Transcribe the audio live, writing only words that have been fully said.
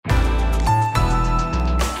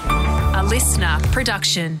listener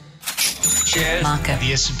production. Shares, Market.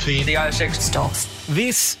 the S&P, the ASX. Stocks.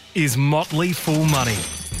 This is Motley Fool Money.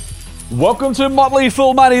 Welcome to Motley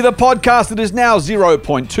Fool Money, the podcast that is now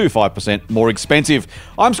 0.25% more expensive.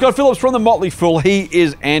 I'm Scott Phillips from the Motley Fool. He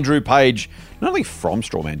is Andrew Page, not only from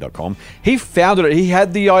strawman.com. He founded it. He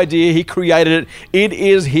had the idea. He created it. It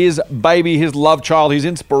is his baby, his love child, his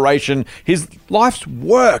inspiration, his life's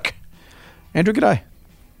work. Andrew, g'day.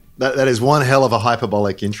 That is one hell of a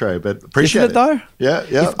hyperbolic intro, but appreciate Isn't it, though? Yeah.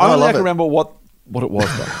 If I only love I can it. remember what it was,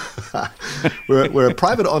 though. We're a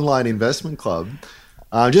private online investment club.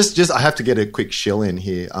 Just I have to get a quick shill in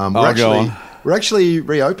here. We're actually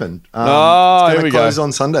reopened. Here it's we going to go. close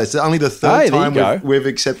on Sunday. It's only the Hey, third there you go. time we've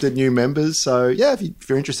accepted new members. So yeah, if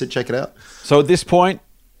you're interested, check it out. So at this point,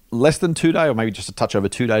 less than 2 days, or maybe just a touch over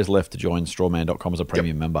 2 days left to join strawman.com as a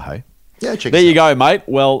premium member, hey? Yeah, check. There you go, mate.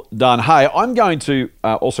 Well done. Hey, I'm going to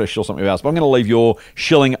also shill something else, but I'm going to leave your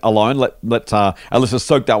shilling alone. Let our listeners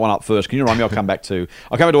soak that one up first. Can you remind me? I'll come back to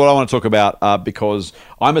what I want to talk about because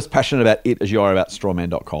I'm as passionate about it as you are about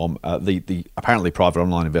strawman.com, the apparently private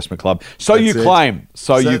online investment club. So That's you it. claim.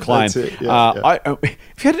 That's it. Yeah.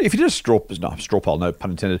 If you did a straw poll, no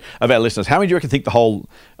pun intended, of our listeners, how many do you reckon think the whole?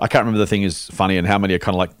 I can't remember the thing is funny, and how many are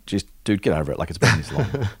kind of like, just dude, get over it. Like it's been this long.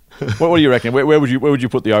 What do you reckon? Where would you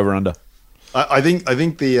put the over under? I think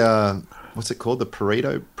the what's it called? The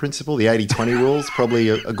Pareto principle, the 80-20 rule is probably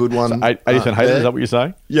a good one. 80% haters, is that what you're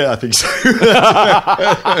saying? Yeah, I think so.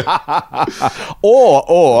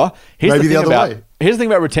 Or here's Maybe the the other about, way. Here's the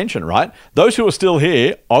thing about retention, right? Those who are still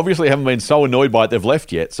here obviously haven't been so annoyed by it they've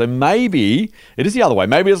left yet. So maybe it is the other way.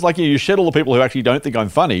 Maybe it's like you shed all the people who actually don't think I'm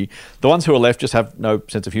funny. The ones who are left just have no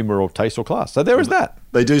sense of humor or taste or class. So there is that.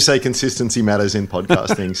 They do say consistency matters in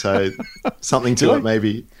podcasting, so something to Do it they?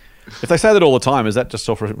 maybe. If they say that all the time, is that just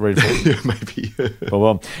self-reinforcing? Maybe.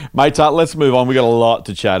 well, mate, let's move on. We've got a lot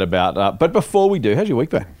to chat about. But before we do, how's your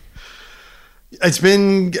week been? It's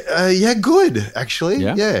been, good, actually.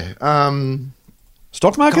 Yeah? Yeah.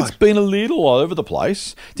 Stock market's God. been a little all over the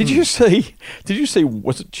place. Did you see,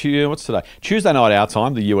 what's today? Tuesday night our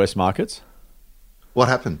time, the US markets? What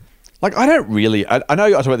happened? Like, I don't really, I know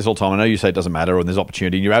I talk about this all the time. I know you say it doesn't matter and there's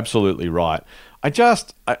opportunity, and you're absolutely right. I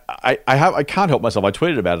can't help myself. I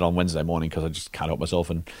tweeted about it on Wednesday morning because I just can't help myself.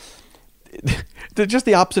 And just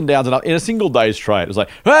the ups and downs and up in a single day's trade. It was like,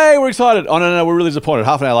 hey, we're excited. Oh, no, we're really disappointed.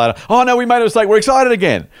 Half an hour later, oh, no, we made a mistake. We're excited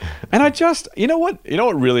again. And I just, you know what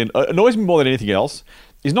really annoys me more than anything else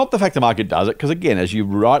is not the fact the market does it, because again, as you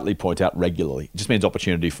rightly point out regularly, it just means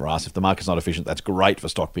opportunity for us. If the market's not efficient, that's great for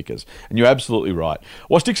stock pickers. And you're absolutely right.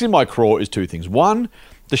 What sticks in my craw is two things. One,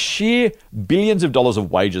 the sheer billions of dollars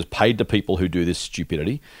of wages paid to people who do this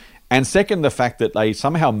stupidity. And second, the fact that they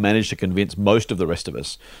somehow managed to convince most of the rest of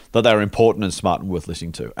us that they're important and smart and worth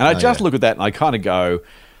listening to. And I look at that and I kind of go,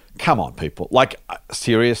 come on, people. Like,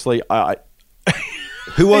 seriously,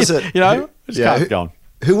 Who was it? Can't go on.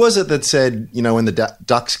 Who was it that said, when the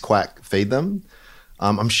ducks quack, feed them?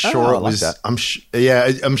 I'm sure I it like was. that. I'm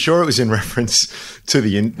sure it was in reference to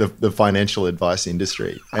the financial advice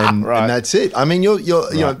industry, and Right. and that's it. I mean, you're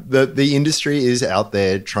Right. the industry is out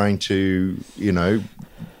there trying to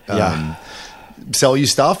sell you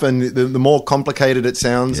stuff, and the more complicated it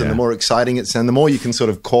sounds, and the more exciting it sounds, the more you can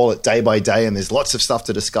sort of call it day by day, and there's lots of stuff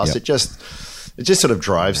to discuss. Yep. It just sort of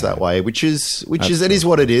drives that way, which is it is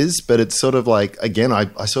what it is, but it's sort of like, again,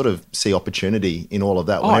 I sort of see opportunity in all of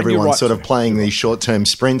that when and you're everyone's right sort of to. playing these short-term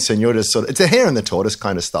sprints, and you're just sort of, it's a hare and the tortoise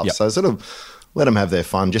kind of stuff. Yep. So sort of let them have their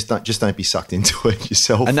fun. Just don't be sucked into it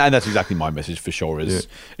yourself. And that's exactly my message for sure.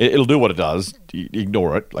 It'll do what it does. You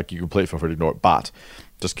ignore it, like you completely feel free to ignore it, but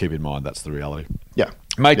just keep in mind that's the reality. Yeah.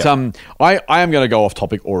 Mate, Yeah. I am going to go off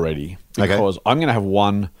topic already Okay. because I'm going to have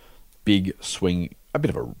one big swing, a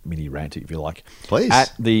bit of a mini rant, if you like. Please.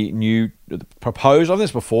 At the proposed, I've done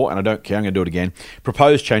this before and I don't care, I'm going to do it again,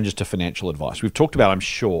 proposed changes to financial advice. We've talked about, I'm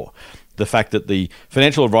sure, the fact that the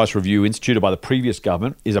financial advice review instituted by the previous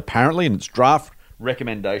government is apparently in its draft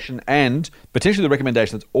recommendation and potentially the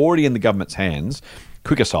recommendation that's already in the government's hands.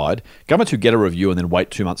 Quick aside, governments who get a review and then wait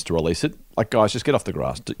 2 months to release it, like, guys, just get off the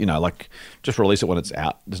grass. Just release it when it's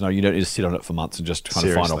out. You don't need to sit on it for months and just kind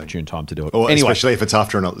of find an opportune time to do it. Or Anyway. especially if it's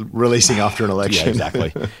releasing after an election. Yeah,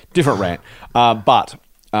 exactly. Different rant. But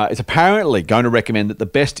it's apparently going to recommend that the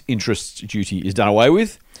best interests duty is done away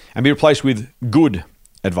with and be replaced with good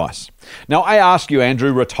advice. Now, I ask you,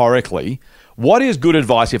 Andrew, rhetorically, what is good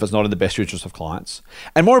advice if it's not in the best interest of clients?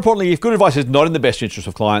 And more importantly, if good advice is not in the best interest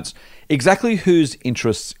of clients, exactly whose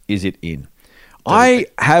interests is it in? I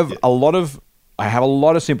have a lot of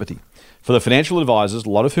sympathy for the financial advisors, a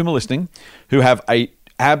lot of whom are listening, who have a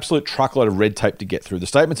absolute truckload of red tape to get through. The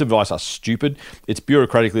statements of advice are stupid. It's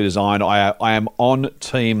bureaucratically designed. I am on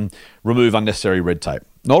team remove unnecessary red tape.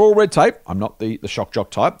 Not all red tape. I'm not the shock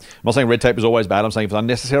jock type. I'm not saying red tape is always bad. I'm saying if it's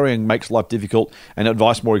unnecessary and makes life difficult and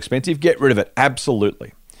advice more expensive, get rid of it.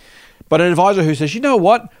 Absolutely. But an advisor who says, you know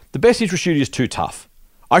what, the best interest duty is too tough.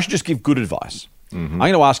 I should just give good advice. I'm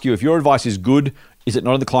going to ask you, if your advice is good, is it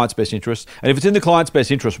not in the client's best interest? And if it's in the client's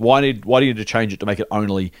best interest, why do you need to change it to make it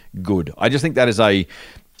only good? I just think that is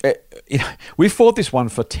we've fought this one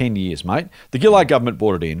for 10 years, mate. The Gillard government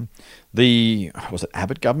brought it in. Was it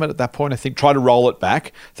Abbott government at that point, I think, tried to roll it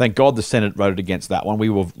back. Thank God the Senate voted against that one. We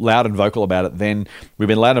were loud and vocal about it then. We've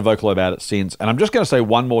been loud and vocal about it since. And I'm just going to say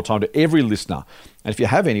one more time to every listener, and if you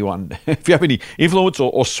have anyone, if you have any influence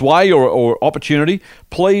or sway or opportunity,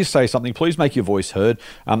 please say something. Please make your voice heard.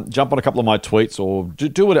 Jump on a couple of my tweets or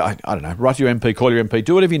do what, I don't know, write to your MP, call your MP,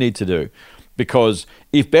 do whatever you need to do. Because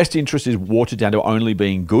if best interest is watered down to only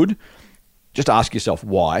being good, just ask yourself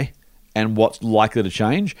why and what's likely to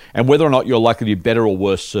change and whether or not you're likely to be better or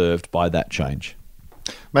worse served by that change.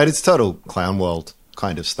 Mate, it's total clown world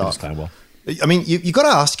kind of stuff. It is clown world. I mean, you've got to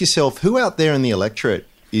ask yourself, who out there in the electorate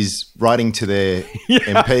is writing to their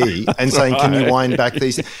MP and saying, can you wind back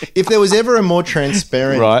these? If there was ever a more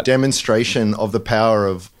transparent demonstration of the power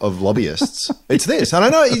of lobbyists, it's this. And I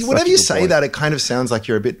know, whenever you say that, it kind of sounds like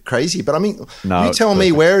you're a bit crazy. But I mean, you tell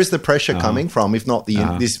me, where is the pressure coming from, if not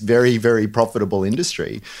this very, very profitable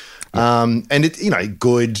industry? And it,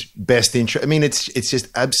 good, best interest. I mean, it's just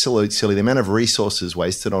absolute silly. The amount of resources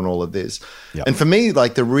wasted on all of this. Yep. And for me,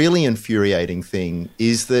 like, the really infuriating thing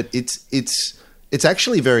is that it's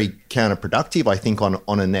actually very counterproductive, I think,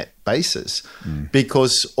 on a net basis,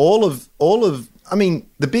 because all of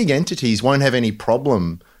the big entities won't have any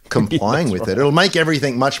problem complying with it. It'll make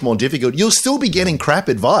everything much more difficult. You'll still be getting crap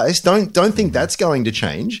advice. Don't think that's going to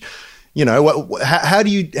change. How do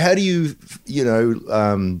you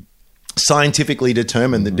scientifically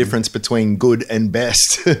determine the difference between good and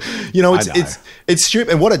best? It's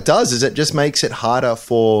stupid. And what it does is it just makes it harder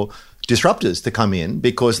for disruptors to come in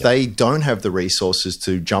because they don't have the resources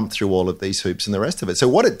to jump through all of these hoops and the rest of it. So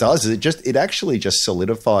what it does is it actually just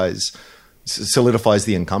solidifies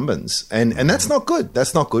the incumbents, and that's not good.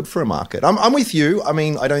 That's not good for a market. I'm with you. I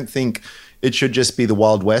mean, I don't think it should just be the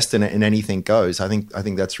Wild West and anything goes. I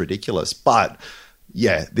think that's ridiculous. But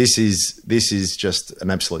yeah, this is just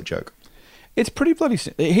an absolute joke. It's pretty bloody.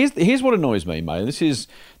 Here's what annoys me, mate. This is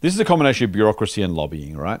a combination of bureaucracy and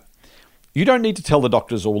lobbying, right? You don't need to tell the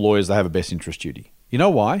doctors or lawyers they have a best interest duty. You know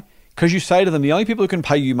why? Because you say to them, the only people who can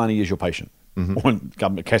pay you money is your patient, or in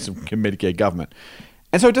government case of Medicare government.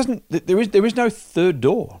 And so it doesn't. There is no third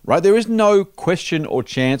door, right? There is no question or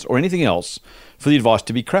chance or anything else for the advice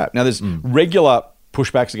to be crap. Now, there's regular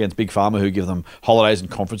pushbacks against Big Pharma who give them holidays and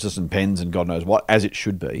conferences and pens and God knows what, as it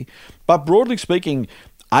should be. But broadly speaking,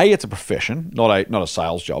 A, it's a profession, not a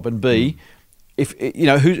sales job, and B, if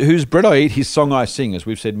whose bread I eat, his song I sing, as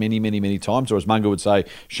we've said many, many, many times, or as Munger would say,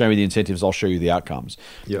 show me the incentives, I'll show you the outcomes.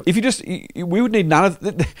 Yep. We would need none of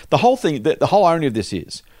the whole thing. The whole irony of this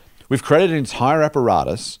is we've created an entire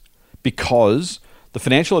apparatus because the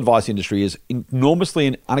financial advice industry is enormously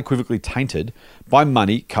and unequivocally tainted by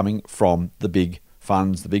money coming from the big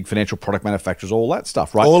funds, the big financial product manufacturers, all that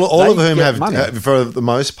stuff, right? All of whom have, for the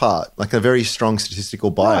most part, like a very strong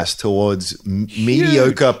statistical bias towards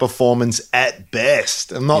mediocre performance at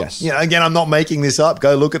best. I'm not, I'm not making this up.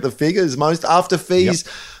 Go look at the figures. Most after fees,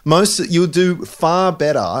 you'll do far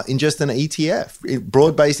better in just an ETF,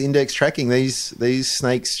 broad-based index tracking. These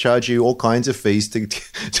snakes charge you all kinds of fees to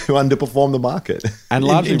underperform the market, and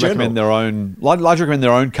largely recommend their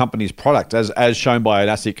own company's product, as shown by an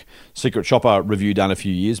ASIC Secret Shopper review done a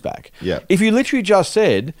few years back. Yeah. If you literally just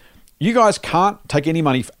said, you guys can't take any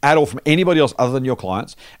money at all from anybody else other than your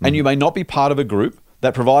clients, and you may not be part of a group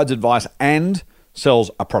that provides advice and sells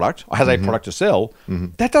a product or has a product to sell,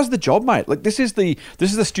 that does the job, mate. Like this is the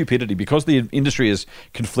stupidity, because the industry is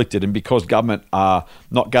conflicted and because government are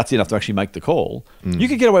not gutsy enough to actually make the call. You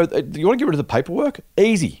can get away with, you want to get rid of the paperwork?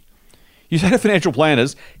 Easy. You say to financial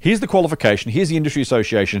planners, here's the qualification, here's the industry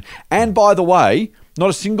association, and by the way, not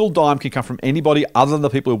a single dime can come from anybody other than the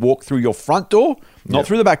people who walk through your front door, not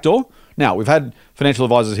through the back door. Now, we've had financial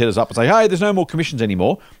advisors hit us up and say, hey, there's no more commissions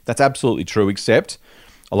anymore. That's absolutely true, except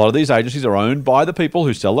a lot of these agencies are owned by the people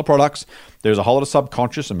who sell the products. There's a whole lot of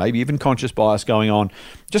subconscious and maybe even conscious bias going on.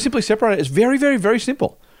 Just simply separate it. It's very, very, very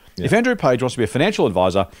simple. Yeah. If Andrew Page wants to be a financial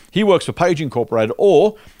advisor, he works for Page Incorporated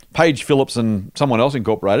or Page Phillips and someone else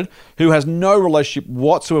incorporated, who has no relationship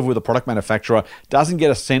whatsoever with a product manufacturer, doesn't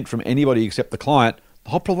get a cent from anybody except the client. The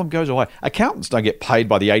whole problem goes away. Accountants don't get paid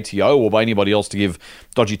by the ATO or by anybody else to give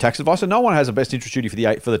dodgy tax advice, and no one has a best interest duty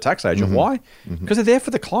for the tax agent. Why? Because they're there for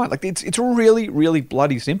the client. Like it's really, really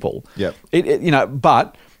bloody simple. Yep.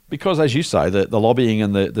 But because, as you say, the lobbying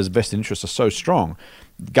and the best interests are so strong,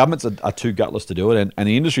 governments are too gutless to do it, and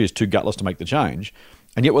the industry is too gutless to make the change.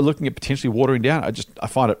 And yet we're looking at potentially watering down. I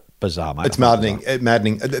find it bizarre, mate. It's maddening.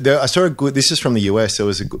 I saw this is from the US. There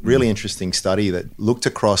was a really interesting study that looked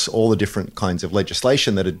across all the different kinds of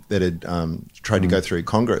legislation that had tried to go through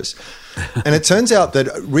Congress. And it turns out that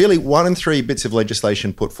really 1 in 3 bits of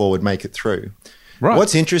legislation put forward make it through. Right.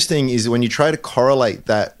 What's interesting is when you try to correlate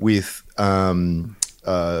that with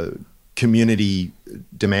community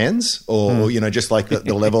demands, or just like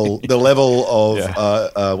the level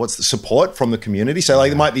of what's the support from the community. So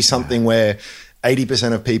like there might be something where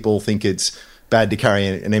 80% of people think it's bad to carry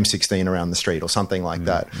an M16 around the street or something like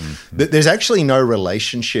that. There's actually no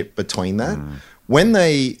relationship between that.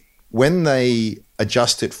 When they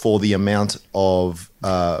adjust it for the amount of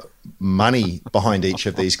money behind each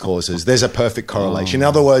of these causes, there's a perfect correlation. In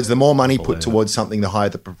other words, the more money put towards something, the higher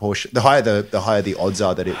the proportion, the higher the odds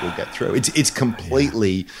are that it will get through. It's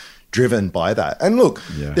completely driven by that. And look,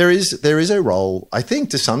 there is a role, I think,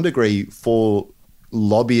 to some degree for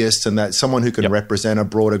lobbyists and that someone who can represent a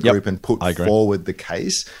broader group and put forward the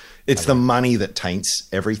case. It's the money that taints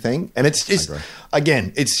everything. And it's just,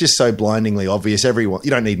 again, it's just so blindingly obvious. Everyone,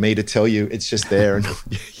 you don't need me to tell you, it's just there. And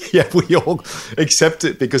we all accept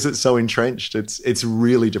it because it's so entrenched. It's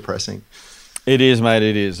really depressing. It is, mate.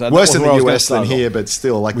 It is. Worse in the US than here, but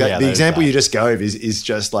still, like that. The example you just gave is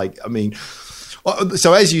just like, I mean,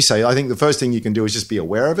 so as you say, I think the first thing you can do is just be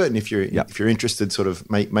aware of it, and if you're interested, sort of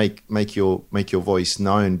make your voice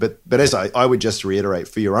known. But as I would just reiterate,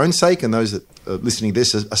 for your own sake, and those that are listening to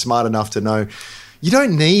this are smart enough to know, you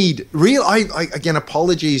don't need real. Again,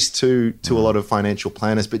 apologies to a lot of financial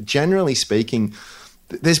planners, but generally speaking,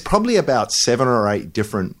 there's probably about 7 or 8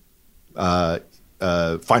 different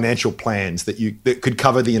financial plans that could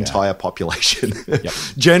cover the entire population.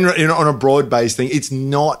 Generally, on a broad-based thing, it's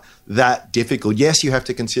not that difficult. Yes, you have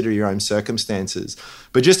to consider your own circumstances,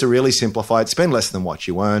 but just to really simplify it, spend less than what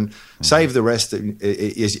you earn, save the rest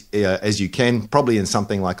as you can, probably in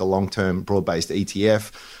something like a long-term broad-based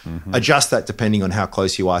ETF. Adjust that depending on how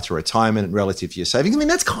close you are to retirement relative to your savings. I mean,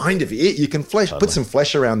 that's kind of it. You can put some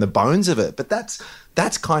flesh around the bones of it, but that's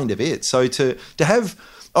kind of it. So to have,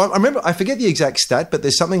 I remember, I forget the exact stat, but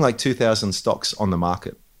there's something like 2,000 stocks on the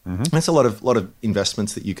market. That's a lot of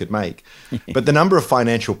investments that you could make. But the number of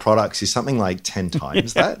financial products is something like 10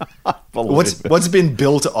 times that. What's been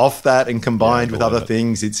built off that and combined with other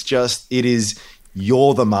things, it is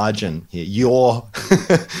you're the margin here.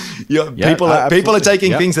 People are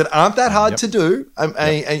taking things that aren't that hard to do, and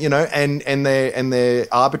they're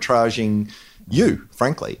arbitraging you,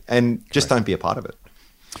 frankly, and just don't be a part of it.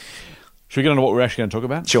 Should we get on to what we're actually going to talk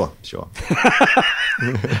about? Sure.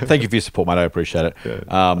 Thank you for your support, mate. I appreciate it.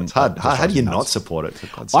 It's hard. How do you not support it?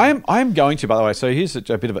 I am going to, by the way. So here's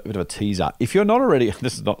a bit of a teaser. If you're not already,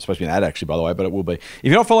 this is not supposed to be an ad, actually, by the way, but it will be. If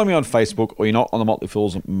you're not following me on Facebook or you're not on the Motley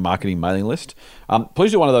Fool's marketing mailing list,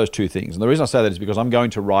 please do one of those 2 things. And the reason I say that is because I'm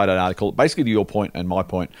going to write an article, basically to your point and my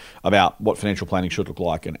point, about what financial planning should look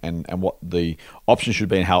like and what the options should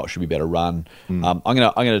be and how it should be better run. I'm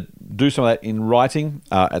going to do some of that in writing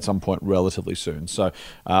at some point relatively soon. So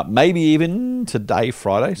maybe even today,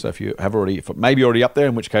 Friday. So if you have maybe already up there,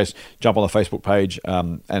 in which case jump on the Facebook page.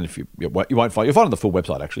 And if you won't find, you'll find it on the full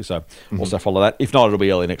website actually. So also follow that. If not, it'll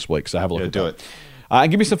be early next week. So have a look at it. And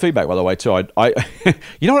give me some feedback, by the way, too.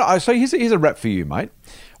 You know what? So here's a rap for you, mate.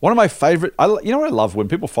 One of my favorite, you know what I love when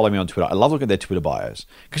people follow me on Twitter? I love looking at their Twitter bios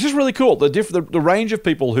because it's really cool. The range of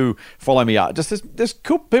people who follow me are just there's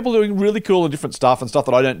cool people doing really cool and different stuff and stuff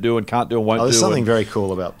that I don't do and can't do and won't do. There's something very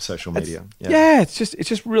cool about social media. It's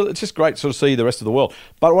just great to sort of see the rest of the world.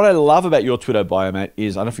 But what I love about your Twitter bio, mate,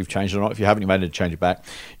 is I don't know if you've changed it or not. If you haven't, you made it to change it back.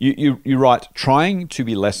 You write trying to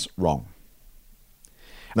be less wrong.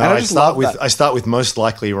 No, I start with most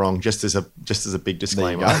likely wrong, just as a big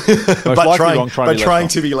disclaimer. but trying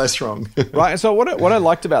to be less wrong. Right. And so what I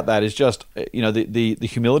liked about that is just the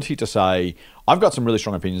humility to say I've got some really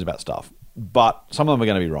strong opinions about stuff, but some of them are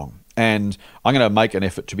going to be wrong. And I'm going to make an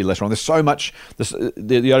effort to be less wrong. There's so much the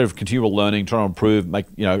idea of continual learning, trying to improve,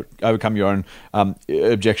 overcome your own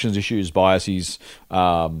objections, issues, biases,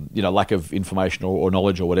 lack of information or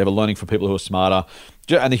knowledge or whatever. Learning from people who are smarter,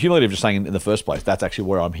 and the humility of just saying in the first place, that's actually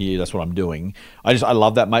where I'm here. That's what I'm doing. I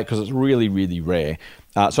love that, mate, because it's really, really rare.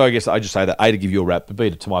 So I guess I just say that A, to give you a rap, but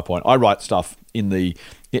B, to my point, I write stuff in a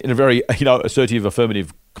very assertive,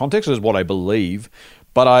 affirmative context is what I believe.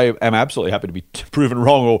 but I am absolutely happy to be proven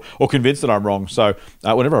wrong or convinced that I'm wrong. So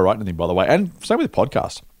whenever I write anything, by the way, and same with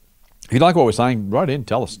podcasts. If you like what we're saying, write in.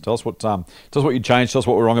 Tell us what you'd change. Tell us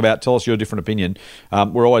what we're wrong about. Tell us your different opinion.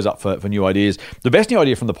 We're always up for new ideas. The best new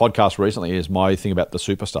idea from the podcast recently is my thing about the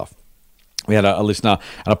super stuff. We had a listener,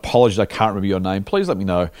 and apologies, I can't remember your name. Please let me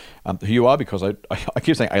know who you are, because I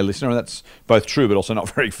keep saying a listener, and that's both true but also not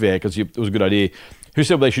very fair, because it was a good idea. Who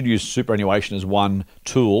said they should use superannuation as one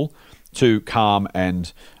tool to calm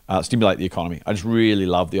and stimulate the economy. I just really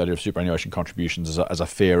love the idea of superannuation contributions as a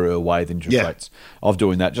fairer way than interest rates of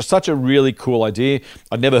doing that. Just such a really cool idea.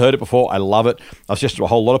 I'd never heard it before. I love it. I've suggested to a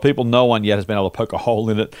whole lot of people. No one yet has been able to poke a hole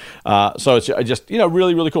in it. So it's just,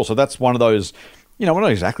 really, really cool. So that's one of those, we're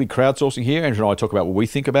not exactly crowdsourcing here. Andrew and I talk about what we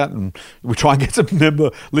think about, and we try and get some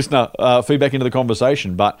listener feedback into the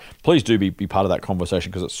conversation. But please do be part of that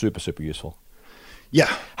conversation, because it's super, super useful. Yeah.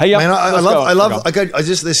 Hey, man, I love.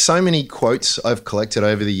 There's so many quotes I've collected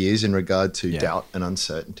over the years in regard to doubt and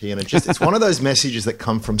uncertainty, and it's one of those messages that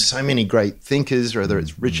come from so many great thinkers, whether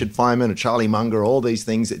it's Richard Feynman or Charlie Munger, all these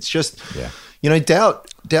things. It's just,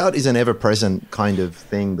 doubt is an ever-present kind of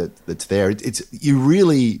thing that's there. It's you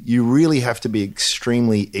really have to be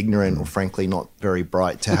extremely ignorant, or frankly not very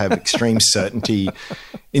bright, to have extreme certainty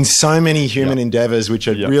in so many human endeavors, which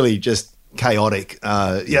are really just chaotic.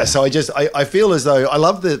 So I feel as though I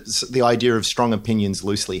love the idea of strong opinions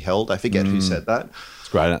loosely held. I forget who said that. It's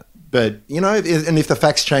great. But, and if the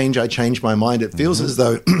facts change, I change my mind. It feels as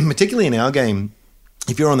though, particularly in our game,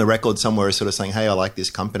 if you're on the record somewhere sort of saying, hey, I like this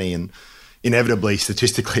company, and inevitably,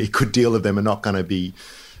 statistically, a good deal of them are not going to be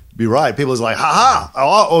right. People are like,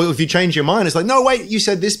 or if you change your mind, it's like, no, wait, you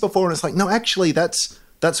said this before. And it's like, no, actually, that's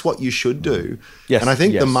what you should do. Yes, and I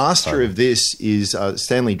think the master of this is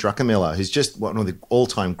Stanley Druckenmiller, who's just one of the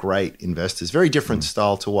all-time great investors. Very different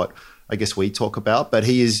style to what I guess we talk about, but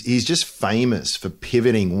he's just famous for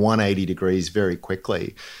pivoting 180 degrees very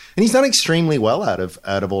quickly, and he's done extremely well out of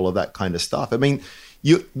all of that kind of stuff. I mean,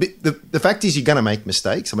 the fact is you're going to make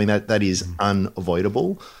mistakes. I mean, that is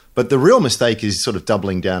unavoidable. But the real mistake is sort of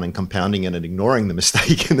doubling down and compounding it and ignoring the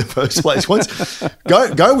mistake in the first place.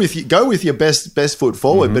 Go with your best foot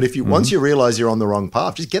forward. But once you realize you're on the wrong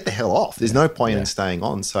path, just get the hell off. There's no point in staying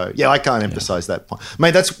on. So I can't emphasize that point,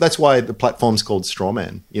 mate. That's why the platform's called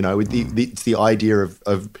Strawman. It's the idea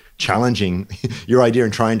of challenging your idea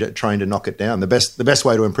and trying to knock it down. The best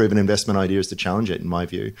way to improve an investment idea is to challenge it, in my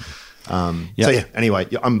view. Anyway,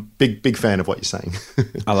 I'm big fan of what you're saying.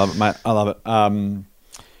 I love it, mate. I love it.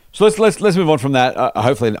 So let's move on from that.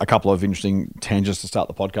 Hopefully, a couple of interesting tangents to start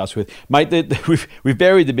the podcast with, mate. We've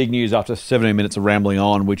buried the big news after 17 minutes of rambling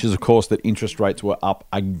on, which is, of course, that interest rates were up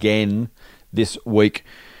again this week.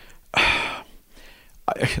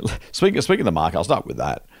 Speaking of the market, I'll start with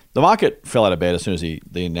that. The market fell out of bed as soon as the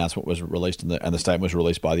announcement was released and the statement was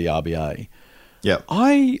released by the RBA. Yeah,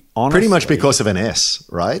 I honestly, pretty much because of an S,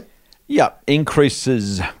 right? Yeah,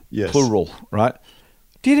 increases, plural, right?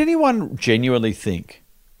 Did anyone genuinely think?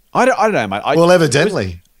 I don't know, mate.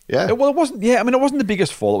 Evidently, yeah. Well, it wasn't. Yeah, I mean, it wasn't the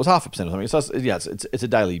biggest fall. It was 0.5% or something. It's a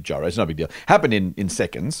daily gyro. It's no big deal. Happened in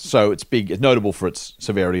seconds, so it's big. It's notable for its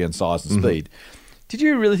severity and size and speed. Did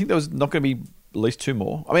you really think there was not going to be at least two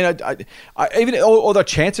more? I mean, I even or the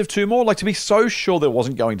chance of two more, like to be so sure there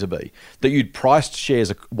wasn't going to be, that you'd priced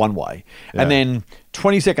shares one way, and then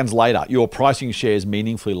 20 seconds later you're pricing shares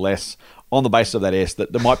meaningfully less on the basis of that S,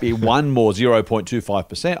 that there might be one more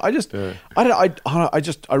 0.25%.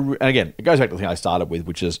 And again, it goes back to the thing I started with,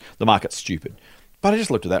 which is the market's stupid. But I just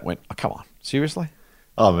looked at that and went, oh, come on, seriously?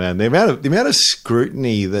 Oh man, the amount of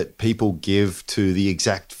scrutiny that people give to the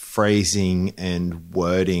exact phrasing and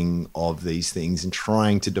wording of these things and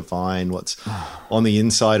trying to divine what's on the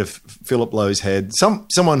inside of Philip Lowe's head.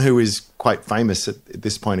 Someone who is quite famous at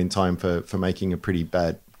this point in time for making a pretty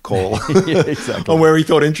bad call on where he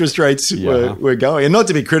thought interest rates were going. And not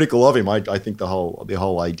to be critical of him, I think the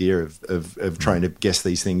whole idea of trying to guess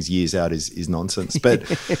these things years out is nonsense. But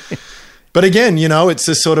but again, it's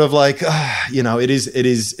a sort of like it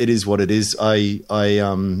is what it is. I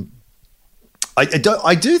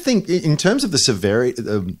do think in terms of the severity,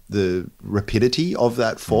 the rapidity of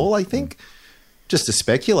that fall, I think, just to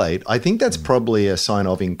speculate, I think that's probably a sign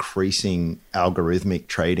of increasing algorithmic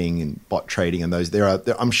trading and bot trading and those.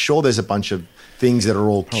 I'm sure there's a bunch of things that are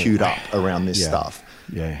all queued up around this stuff.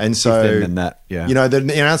 Yeah. And so, the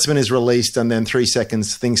announcement is released and then 3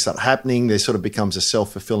 seconds, things start happening. There sort of becomes a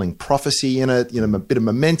self-fulfilling prophecy in it, a bit of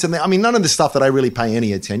momentum there. I mean, none of the stuff that I really pay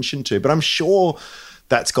any attention to, but I'm sure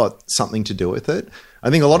that's got something to do with it. I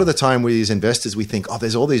think a lot of the time we as investors, we think,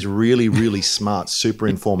 there's all these really, really smart, super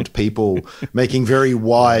informed people making very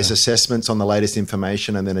wise assessments on the latest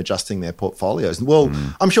information and then adjusting their portfolios. Well,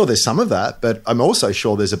 I'm sure there's some of that, but I'm also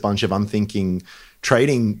sure there's a bunch of unthinking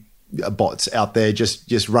trading bots out there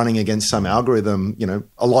just running against some algorithm,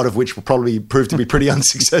 a lot of which will probably prove to be pretty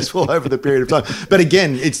unsuccessful over the period of time. But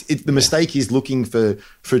again, the mistake is looking for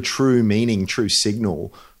true meaning, true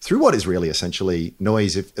signal through what is really essentially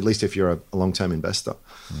noise, at least if you're a long-term investor.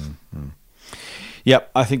 Mm-hmm. Yep,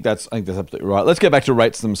 I think that's absolutely right. Let's get back to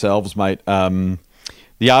rates themselves, mate. The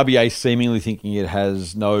RBA seemingly thinking it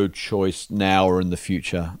has no choice now or in the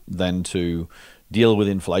future than to deal with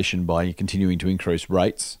inflation by continuing to increase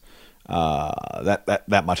rates.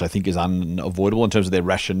 That much I think is unavoidable in terms of their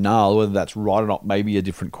rationale. Whether that's right or not may be a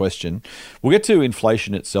different question. We'll get to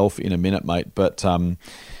inflation itself in a minute, mate. But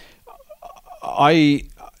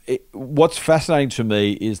what's fascinating to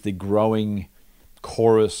me is the growing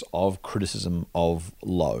chorus of criticism of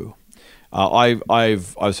low. I've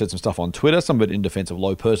said some stuff on Twitter, some of it in defense of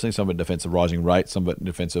low personally, some of it in defense of rising rates, some of it in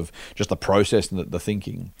defense of just the process and the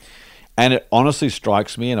thinking. And it honestly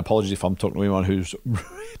strikes me, and apologies if I'm talking to anyone who's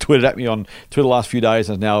tweeted at me on Twitter the last few days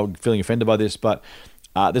and is now feeling offended by this, but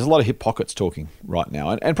there's a lot of hip pockets talking right now,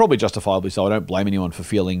 and probably justifiably so. I don't blame anyone for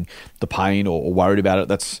feeling the pain or worried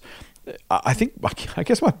about it. I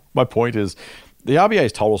guess my point is the RBA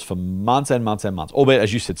has told us for months and months and months, albeit,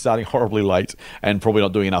 as you said, starting horribly late and probably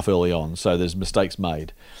not doing enough early on, so there's mistakes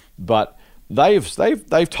made. But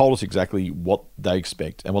They've told us exactly what they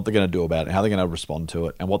expect and what they're going to do about it, how they're going to respond to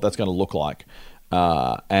it, and what that's going to look like.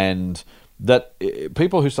 And that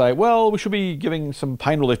people who say, well, we should be giving some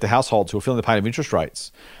pain relief to households who are feeling the pain of interest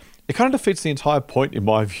rates, it kind of defeats the entire point, in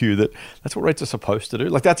my view, that that's what rates are supposed to do.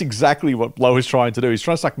 Like, that's exactly what Lowe is trying to do. He's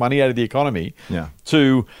trying to suck money out of the economy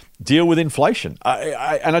to deal with inflation.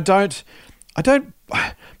 Part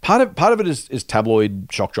of it is tabloid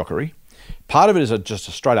shock jockery. Part of it is just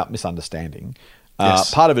a straight up misunderstanding.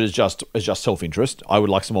 Yes. Part of it is just self-interest. I would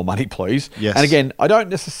like some more money, please. Yes. And again, I don't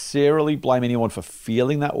necessarily blame anyone for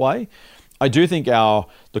feeling that way. I do think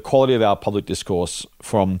the quality of our public discourse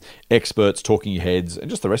from experts, talking heads, and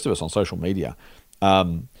just the rest of us on social media,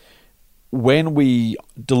 when we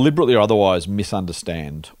deliberately or otherwise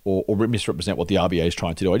misunderstand or misrepresent what the RBA is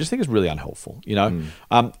trying to do, I just think it's really unhelpful. I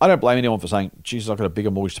don't blame anyone for saying, Jesus, I've got a bigger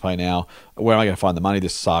mortgage to pay now. Where am I going to find the money?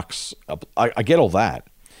 This sucks. I get all that.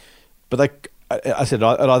 But I said it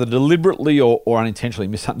either deliberately or unintentionally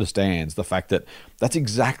misunderstands the fact that that's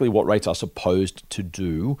exactly what rates are supposed to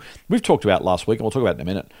do. We've talked about last week, and we'll talk about it in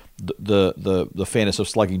a minute, the fairness of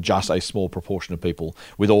slugging just a small proportion of people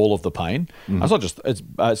with all of the pain. Mm-hmm. It's not just it's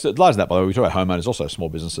larger than that. By the way, we talk about homeowners, also small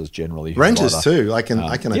businesses generally. Renters too. I can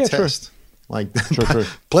attest. True. Like, true.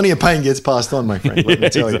 Plenty of pain gets passed on, my friend. Let me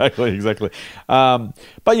tell you. Exactly. But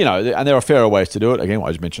and there are fairer ways to do it. Again, I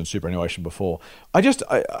just mentioned superannuation before. I guess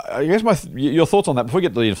your thoughts on that before we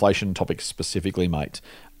get to the inflation topic specifically, mate.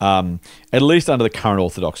 At least under the current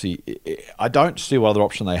orthodoxy, I don't see what other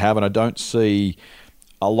option they have, and I don't see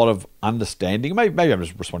a lot of understanding. Maybe I'm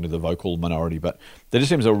just responding to the vocal minority, but there just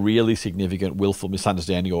seems a really significant willful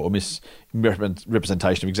misunderstanding or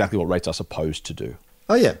misrepresentation of exactly what rates are supposed to do.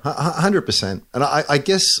 Oh yeah, 100%. And I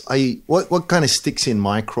guess what kind of sticks in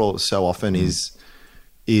my craw so often is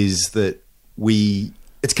that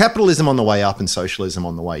it's capitalism on the way up and socialism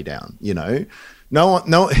on the way down.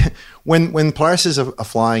 When prices are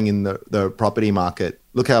flying in the property market,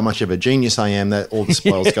 look how much of a genius I am that all the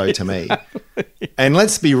spoils go to me. And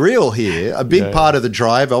let's be real here. A big part of the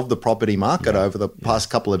drive of the property market over the past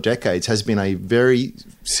couple of decades has been a very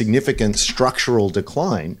significant structural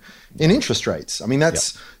decline in interest rates. I mean,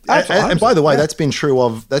 that's and by the way, that's been true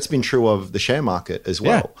of the share market as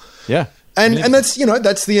well. Yeah. And that's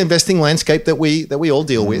that's the investing landscape that we all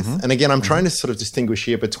deal with. And again, I'm trying to sort of distinguish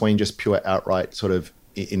here between just pure outright sort of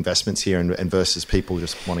investments here and versus people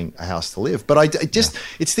just wanting a house to live. But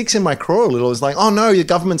it sticks in my craw a little. It's like, oh no, your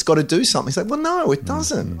government's got to do something. It's like, well, no, it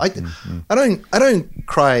doesn't. I don't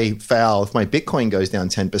cry foul if my Bitcoin goes down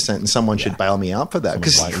 10% and someone should bail me out for that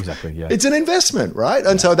because it's an investment, right?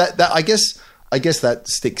 And so that I guess that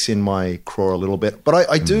sticks in my craw a little bit. But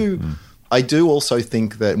I do also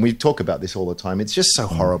think that, and we talk about this all the time, it's just so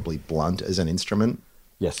horribly blunt as an instrument.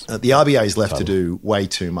 Yes, the RBA is left to do way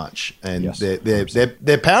too much, and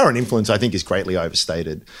their power and influence, I think, is greatly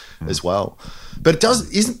overstated as well. But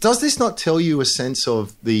does this not tell you a sense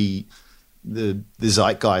of the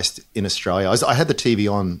zeitgeist in Australia? I had the TV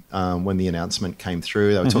on when the announcement came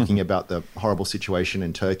through. They were talking about the horrible situation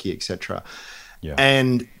in Turkey, etc. Yeah.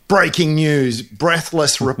 And breaking news,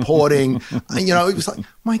 breathless reporting. It was like,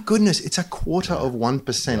 my goodness, it's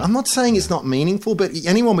 0.25%. I'm not saying it's not meaningful, but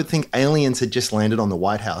anyone would think aliens had just landed on the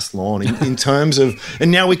White House lawn in terms of,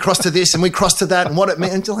 and now we cross to this and we cross to that and what it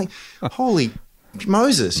meant. And like, holy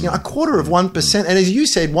Moses, 0.25%. And as you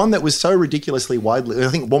said, one that was so ridiculously widely, I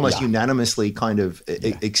think almost unanimously kind of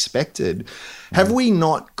expected. Have we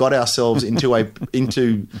not got ourselves into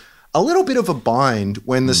a little bit of a bind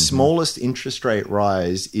when the smallest interest rate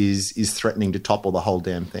rise is threatening to topple the whole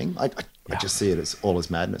damn thing? I just see it as all as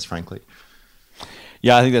madness, frankly.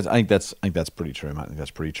 Yeah, I think that's pretty true, mate. I think that's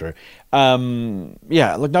pretty true.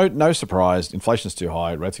 Look, no surprise. Inflation's too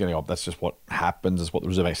high. Rates are going up. That's just what happens. It's what the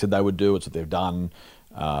Reserve Bank said they would do. It's what they've done,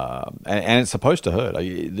 and it's supposed to hurt.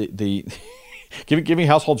 Giving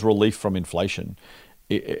households relief from inflation.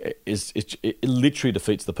 It literally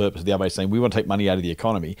defeats the purpose of the RBA saying we want to take money out of the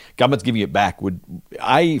economy. Government's giving it back would,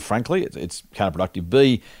 frankly, it's counterproductive.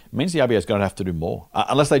 B, it means the RBA is going to have to do more.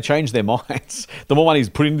 Unless they change their minds. The more money is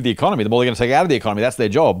put into the economy, the more they're going to take out of the economy. That's their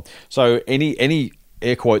job. So any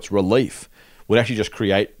air quotes relief would actually just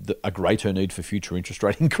create a greater need for future interest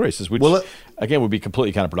rate increases, which, again, would be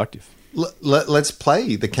completely counterproductive. Let's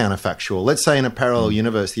play the counterfactual. Let's say in a parallel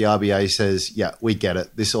universe, the RBA says, yeah, we get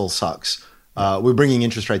it. This all sucks. We're bringing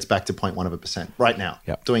interest rates back to 0.1% right now,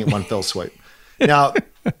 doing it one fell swoop. Now,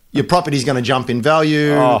 your property's going to jump in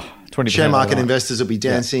value. 20% share market investors will be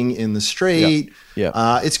dancing in the street.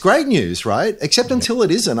 It's great news, right? Except until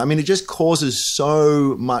it isn't. I mean, it just causes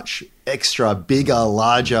so much extra, bigger,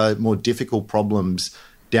 larger, more difficult problems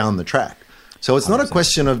down the track. So it's not a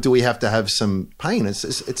question of do we have to have some pain. It's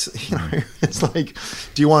it's like,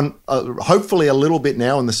 do you want hopefully a little bit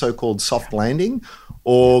now in the so-called soft landing,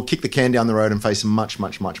 or kick the can down the road and face much,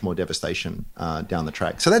 much, much more devastation down the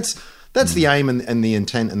track? So that's the aim and the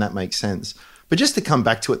intent, and that makes sense. But just to come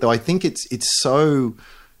back to it, though, I think it's so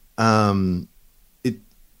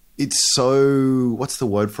it's so, what's the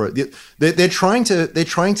word for it? They're trying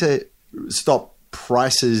to stop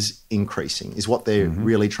prices increasing is what they're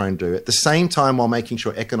really trying to do. At the same time, while making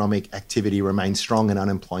sure economic activity remains strong and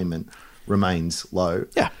unemployment remains low.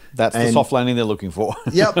 Yeah, that's the soft landing they're looking for.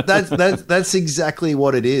 Yep, that's exactly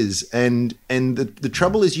what it is. And the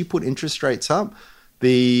trouble is, you put interest rates up,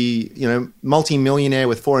 the multi-millionaire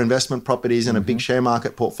with 4 investment properties and a big share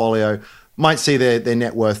market portfolio might see their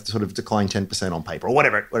net worth sort of decline 10% on paper, or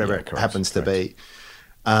whatever it happens to be.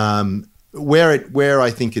 Where I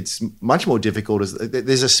think it's much more difficult is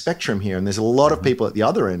there's a spectrum here, and there's a lot of people at the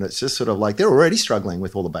other end. It's just sort of like they're already struggling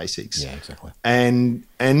with all the basics. Yeah, exactly. And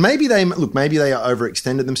maybe they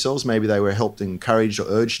overextended themselves. Maybe they were helped, encouraged, or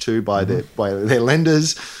urged to by their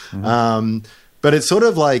lenders. But it's sort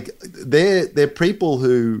of like they're people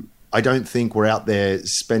who I don't think were out there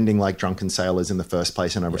spending like drunken sailors in the first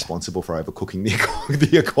place and are responsible for overcooking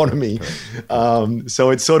the economy.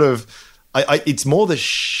 So it's sort of it's more the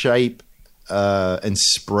shape and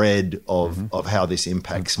spread of how this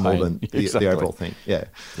impacts more than the overall thing. Yeah.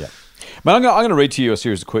 But I'm going to read to you a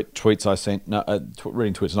series of tweets I sent.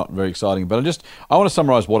 Reading tweets is not very exciting, but I want to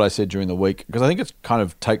summarize what I said during the week, because I think it's kind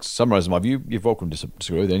of summarizes my view. You're welcome to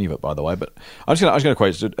disagree with any of it, by the way, but I'm just going to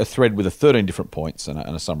quote a thread with 13 different points and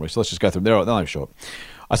a summary. So let's just go through them. They're only short.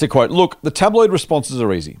 I said, quote, "Look, the tabloid responses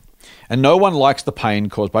are easy, and no one likes the pain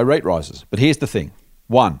caused by rate rises. But here's the thing.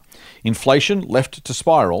 1, inflation left to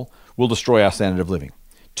spiral will destroy our standard of living.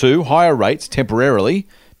 2, higher rates temporarily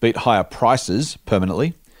beat higher prices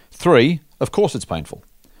permanently. 3, of course it's painful.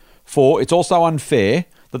 4, it's also unfair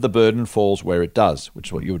that the burden falls where it does," which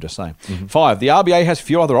is what you were just saying. 5, the RBA has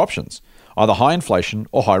few other options, either high inflation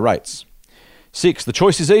or high rates. 6, the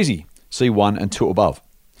choice is easy, see 1 and 2 above.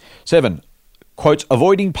 7, quote,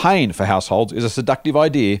 "avoiding pain for households is a seductive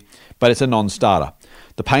idea, but it's a non-starter.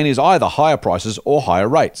 The pain is either higher prices or higher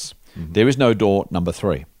rates. There is no door number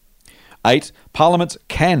 3. 8, parliaments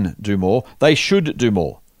can do more. They should do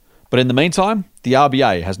more. But in the meantime, the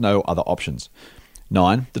RBA has no other options.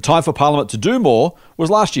 9, the time for Parliament to do more was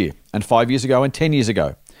last year and 5 years ago and 10 years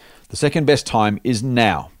ago. The second best time is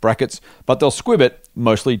now, brackets, but they'll squib it,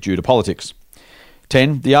 mostly due to politics.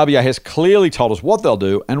 10, the RBA has clearly told us what they'll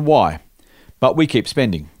do and why, but we keep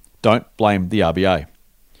spending. Don't blame the RBA.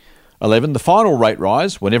 11, the final rate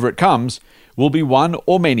rise, whenever it comes, will be one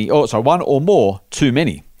or more too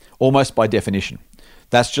many, almost by definition.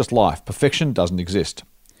 That's just life. Perfection doesn't exist.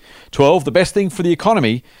 12, the best thing for the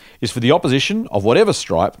economy is for the opposition of whatever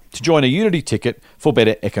stripe to join a unity ticket for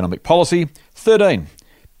better economic policy. 13,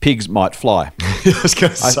 pigs might fly.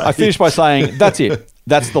 I finished by saying, that's it.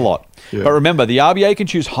 That's the lot. Yeah. But remember, the RBA can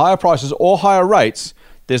choose higher prices or higher rates.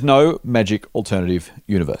 There's no magic alternative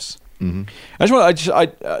universe. It's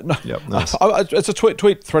a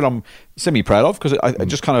tweet thread I'm semi proud of because I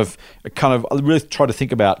just kind of I really try to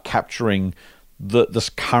think about capturing this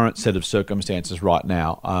current set of circumstances right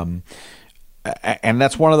now. And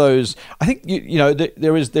that's one of those. I think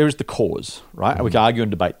there is the cause, right? And we can argue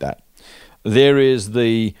and debate that. There is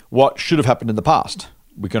the what should have happened in the past.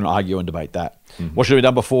 We can argue and debate that. What should have been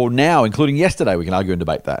done before now, including yesterday. We can argue and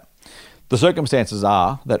debate that. The circumstances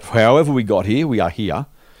are that however we got here, we are here.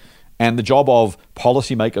 And the job of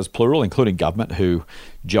policymakers, plural, including government, who,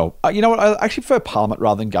 you know what, I actually prefer Parliament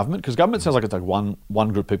rather than government, because government sounds like it's like one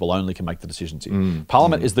group of people only can make the decisions here.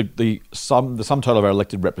 Parliament is the sum total of our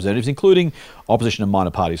elected representatives, including opposition and minor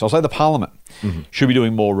parties. So I'll say the Parliament should be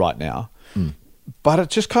doing more right now. But it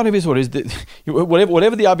just kind of is what it is.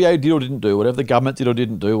 Whatever the RBA did or didn't do, whatever the government did or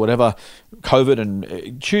didn't do, whatever COVID,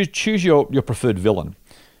 and choose your preferred villain.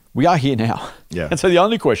 We are here now. Yeah. And so the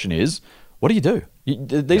only question is, what do you do?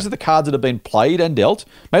 These are the cards that have been played and dealt.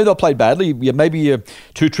 Maybe they'll play badly. Maybe you're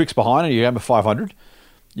 2 tricks behind and you have a 500.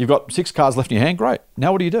 You've got 6 cards left in your hand. Great.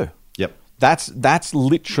 Now what do you do? Yep. That's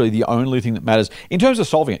literally the only thing that matters. In terms of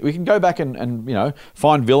solving it, we can go back and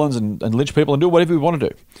find villains and lynch people and do whatever we want to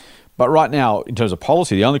do. But right now, in terms of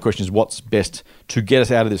policy, the only question is what's best to get us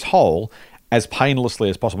out of this hole as painlessly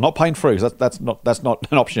as possible. Not pain-free, because that's not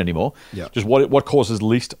an option anymore. Yeah. Just what causes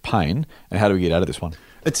least pain, and how do we get out of this one?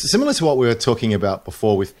 It's similar to what we were talking about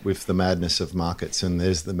before with the madness of markets, and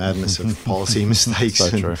there's the madness of policy mistakes So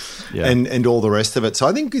and, true. Yeah. and all the rest of it. So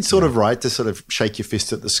I think it's sort of right to sort of shake your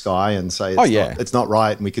fist at the sky and say it's not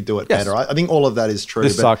right and we could do it better. I think all of that is true.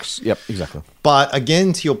 This sucks. Yep, exactly. But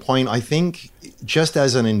again, to your point, I think just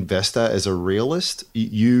as an investor, as a realist,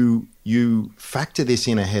 you factor this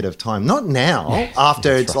in ahead of time. Not now,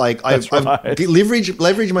 after it's right. like I've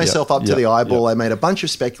leveraged myself up to the eyeball. I made a bunch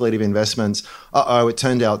of speculative investments. It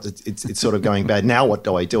turned out that it's sort of going bad. Now what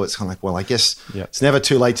do I do? It's kind of like, well, I guess it's never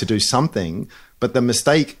too late to do something. But the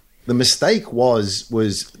mistake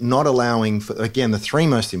was not allowing for, again, the 3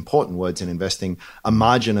 most important words in investing, a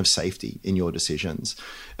margin of safety in your decisions.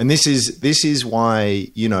 And this is why,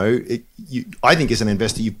 I think as an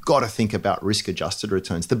investor, you've got to think about risk-adjusted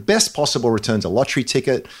returns. The best possible return's a lottery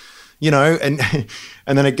ticket, and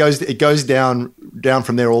then it goes down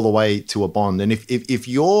from there all the way to a bond. And if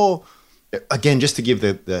you're, again, just to give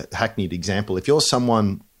the hackneyed example, if you're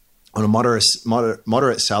someone on a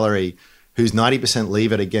moderate salary who's 90%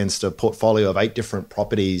 levered against a portfolio of 8 different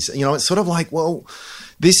properties, it's sort of like, well,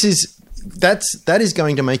 that is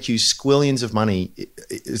going to make you squillions of money,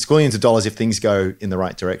 squillions of dollars if things go in the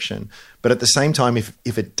right direction. But at the same time, if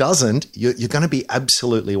it doesn't, you're going to be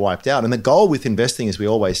absolutely wiped out. And the goal with investing, as we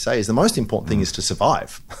always say, is the most important thing is to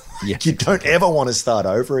survive. Yes, you don't ever want to start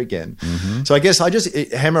over again. So I guess I just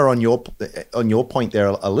hammer on your point there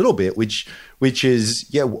a little bit, which is,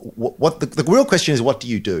 what the real question is, what do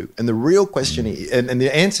you do? And the real question and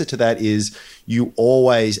the answer to that is, you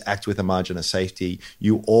always act with a margin of safety.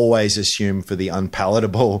 You always assume for the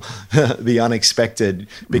unpalatable, the unexpected,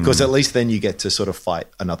 because at least then you get to sort of fight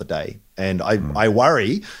another day. And I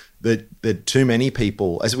worry that too many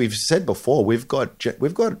people, as we've said before, we've got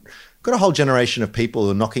a whole generation of people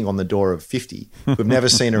who are knocking on the door of 50 who've never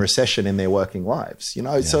seen a recession in their working lives.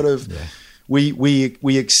 We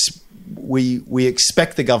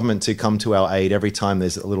expect the government to come to our aid every time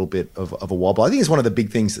there's a little bit of a wobble. I think it's one of the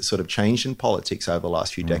big things that sort of changed in politics over the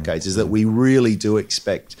last few decades is that we really do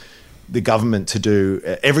expect the government to do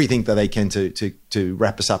everything that they can to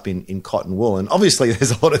wrap us up in cotton wool. And obviously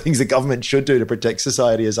there's a lot of things the government should do to protect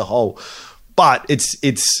society as a whole. But it's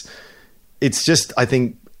just, I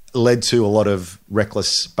think, led to a lot of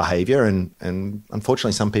reckless behavior. And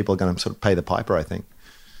unfortunately, some people are going to sort of pay the piper, I think.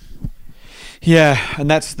 Yeah, and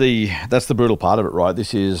that's the brutal part of it, right?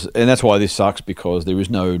 And that's why this sucks, because there is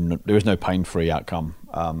no pain-free outcome.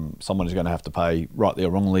 Someone is going to have to pay, rightly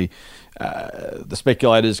or wrongly. The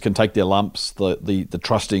speculators can take their lumps. The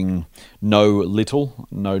trusting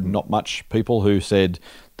not much people who said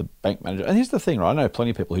the bank manager. And here's the thing, right? I know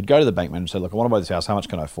plenty of people who'd go to the bank manager and say, "Look, I want to buy this house. How much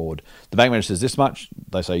can I afford?" The bank manager says this much.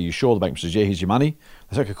 They say, "You sure?" The bank manager says, "Yeah, here's your money."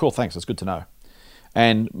 They say, "Okay, cool, thanks. That's good to know."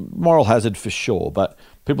 And moral hazard for sure, but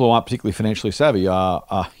people who aren't particularly financially savvy are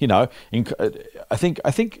I think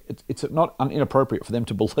it's not inappropriate for them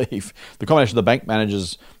to believe the combination of the bank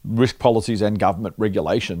manager's risk policies and government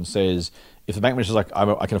regulation says, if the bank manager's like,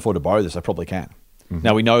 I can afford to borrow this, I probably can.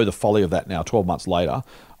 Now, we know the folly of that now, 12 months later.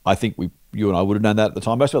 I think you and I would have known that at the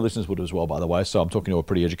time. Most of our listeners would as well, by the way. So I'm talking to a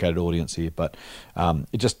pretty educated audience here, but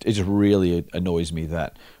it just really annoys me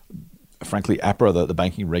that, frankly, APRA, the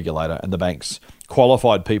banking regulator, and the banks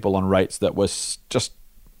qualified people on rates that was just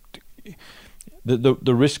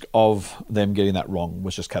the risk of them getting that wrong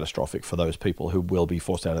was just catastrophic for those people who will be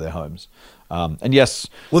forced out of their homes. And yes,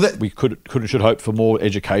 we could and should hope for more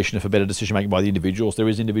education and for better decision making by the individuals. There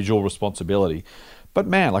is individual responsibility. But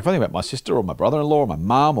man, like if I think about my sister or my brother-in-law or my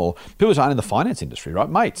mum or people who aren't in the finance industry, right?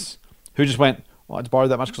 Mates who just went, well, I'd borrow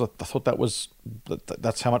that much because I thought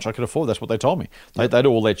that's how much I could afford. That's what they told me. They do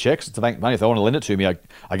all their checks. It's the bank money. If they want to lend it to me,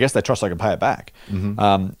 I guess they trust I can pay it back.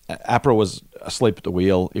 APRA was asleep at the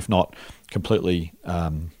wheel, if not completely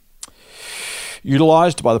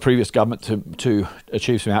utilised by the previous government to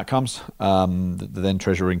achieve some outcomes. The then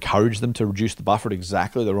Treasurer encouraged them to reduce the buffer at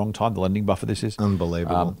exactly the wrong time. The lending buffer, this is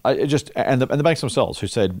unbelievable. And the banks themselves who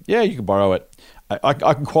said, yeah, you can borrow it. I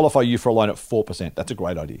can qualify you for a loan at 4%. That's a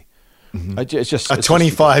great idea. It's just a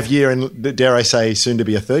 25-year and dare I say, soon to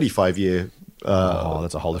be a 35-year.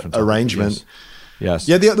 That's a whole different topic. Arrangement. Yes.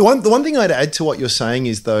 Yeah. The one thing I'd add to what you're saying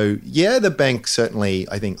is though, yeah, the bank certainly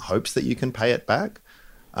I think hopes that you can pay it back,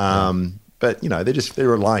 but they're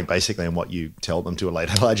relying basically on what you tell them to a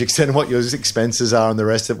large extent and what your expenses are and the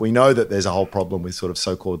rest of it. We know that there's a whole problem with sort of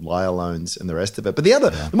so-called liar loans and the rest of it. But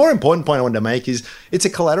the more important point I wanted to make is it's a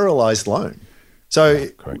collateralized loan. So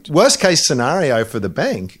worst case scenario for the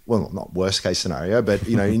bank, well, not worst case scenario, but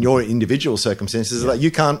in your individual circumstances, like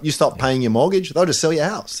you stop paying your mortgage, they'll just sell your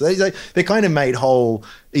house. They're kind of made whole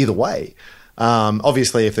either way.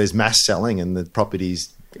 Obviously, if there's mass selling and the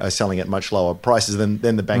properties are selling at much lower prices, then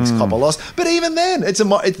the banks cop a loss. But even then,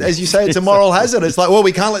 as you say, it's a moral hazard. It's like, well,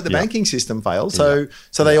 we can't let the banking system fail, so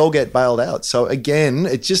they all get bailed out. So again,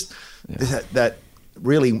 it's just that.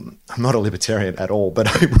 Really, I'm not a libertarian at all, but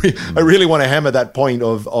I really want to hammer that point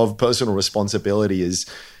of personal responsibility is,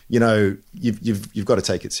 you've got to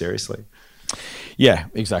take it seriously. Yeah,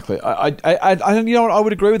 exactly. I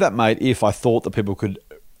would agree with that, mate, if I thought that people could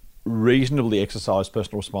reasonably exercise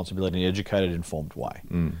personal responsibility in an educated, informed way.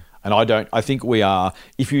 And I think we are,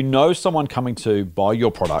 if you know someone coming to buy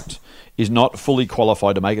your product is not fully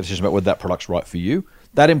qualified to make a decision about whether that product's right for you,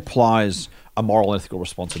 that implies a moral and ethical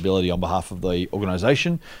responsibility on behalf of the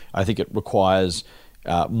organisation. I think it requires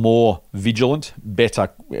more vigilant, better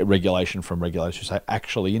regulation from regulators who say,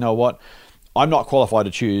 actually, you know what? I'm not qualified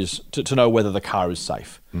to choose to know whether the car is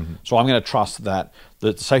safe. So I'm going to trust that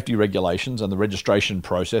the safety regulations and the registration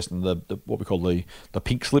process and the what we call the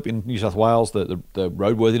pink slip in New South Wales, the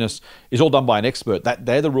roadworthiness, is all done by an expert. That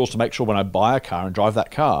they're the rules to make sure when I buy a car and drive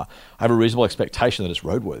that car, I have a reasonable expectation that it's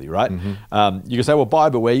roadworthy, right? You can say, well, buy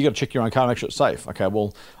beware, you got to check your own car and make sure it's safe. Okay,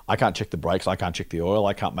 well, I can't check the brakes, I can't check the oil,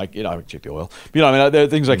 I can't make, I can check the oil. But, there are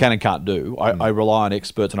things I can and can't do. I rely on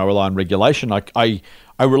experts and I rely on regulation. I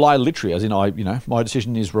rely literally, as in my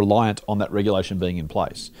decision is reliant on that regulation being in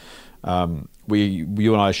place.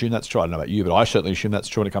 You and I assume that's true. I don't know about you, but I certainly assume that's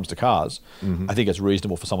true when it comes to cars. I think it's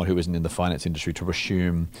reasonable for someone who isn't in the finance industry to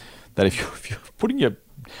assume that if you're putting your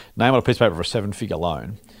name on a piece of paper for a 7-figure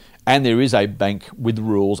loan, and there is a bank with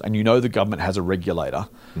rules, and the government has a regulator,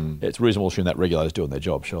 it's reasonable to assume that regulator's doing their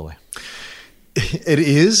job, surely. It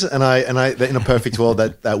is, and I in a perfect world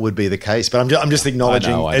that would be the case. But I'm just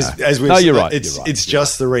acknowledging I know. As we've you're right. It's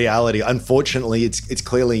just the reality. Unfortunately, it's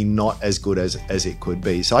clearly not as good as it could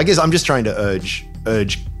be. So I guess I'm just trying to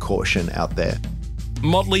urge caution out there.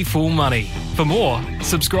 Motley Fool Money. For more,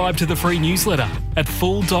 subscribe to the free newsletter at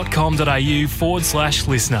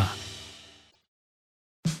fool.com.au/listener.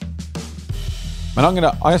 And I'm going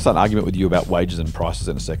to start an argument with you about wages and prices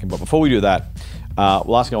in a second. But before we do that,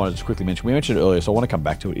 last thing I wanted to quickly mention, we mentioned it earlier, so I want to come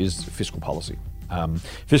back to it, is fiscal policy.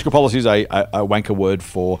 Fiscal policy is a wanker word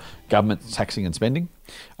for government taxing and spending,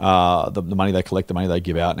 the money they collect, the money they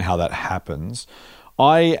give out, and how that happens.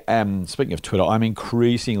 I am, speaking of Twitter, I'm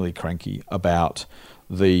increasingly cranky about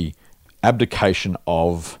the abdication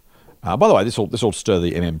of... by the way, this will stir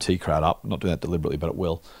the MMT crowd up. I'm not doing that deliberately, but it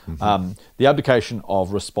will. The abdication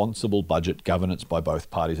of responsible budget governance by both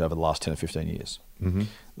parties over the last 10 or 15 years.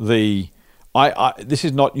 This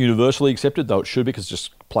is not universally accepted, though it should be, because it's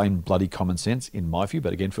just plain bloody common sense in my view.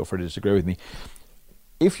 But again, feel free to disagree with me.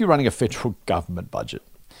 If you're running a federal government budget,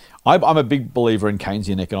 I'm a big believer in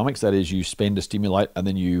Keynesian economics. That is, you spend to stimulate, and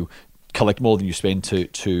then you collect more than you spend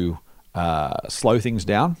to slow things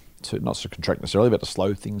down. To not to contract necessarily, but to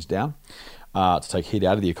slow things down, to take heat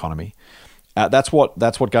out of the economy. That's what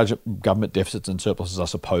government deficits and surpluses are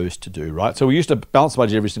supposed to do, right? So we used to balance the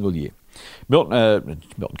budget every single year. John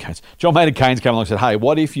Maynard Keynes came along and said, hey,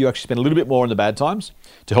 what if you actually spend a little bit more in the bad times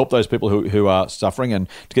to help those people who are suffering and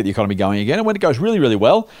to get the economy going again? And when it goes really, really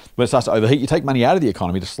well, when it starts to overheat, you take money out of the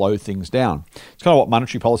economy to slow things down. It's kind of what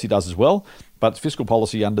monetary policy does as well, but fiscal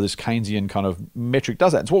policy under this Keynesian kind of metric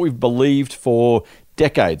does that. It's what we've believed for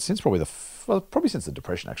decades, since probably since the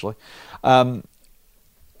Depression, actually.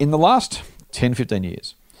 In the last 10, 15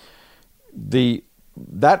 years.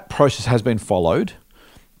 That process has been followed,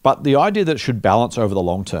 but the idea that it should balance over the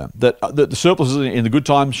long term, that the surpluses in the good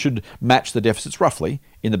times should match the deficits roughly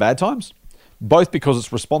in the bad times, both because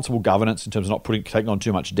it's responsible governance in terms of not taking on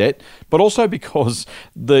too much debt, but also because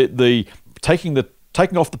the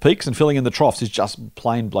taking off the peaks and filling in the troughs is just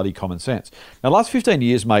plain bloody common sense. Now, the last 15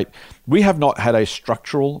 years, mate, we have not had a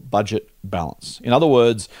structural budget balance. In other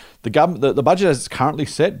words, the budget as it's currently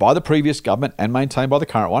set by the previous government and maintained by the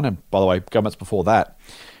current one, and by the way, governments before that,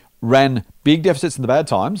 ran big deficits in the bad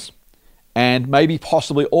times and maybe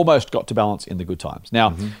possibly almost got to balance in the good times.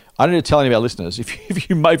 Now, I don't need to tell any of our listeners, if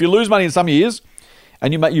you lose money in some years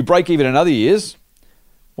and you break even in other years,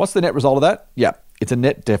 what's the net result of that? Yeah, it's a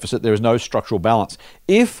net deficit. There is no structural balance.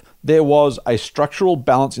 If there was a structural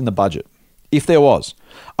balance in the budget, if there was,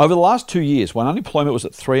 over the last 2 years, when unemployment was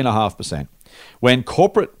at 3.5%, when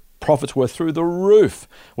corporate profits were through the roof,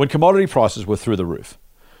 when commodity prices were through the roof,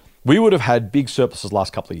 we would have had big surpluses the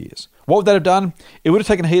last couple of years. What would that have done? It would have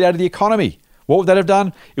taken heat out of the economy. What would that have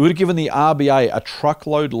done? It would have given the RBA a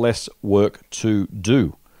truckload less work to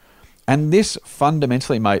do. And this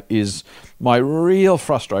fundamentally, mate, is my real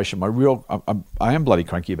frustration. I am bloody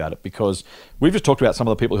cranky about it, because we've just talked about some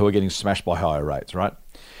of the people who are getting smashed by higher rates, right?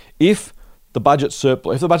 If the budget had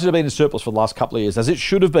been in surplus for the last couple of years, as it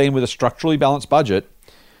should have been with a structurally balanced budget,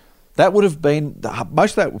 that would have been part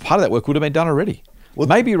of that work would have been done already. Well,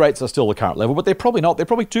 maybe rates are still the current level, but they're probably not. They're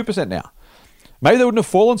probably 2% now. Maybe they wouldn't have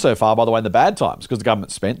fallen so far, by the way, in the bad times, because the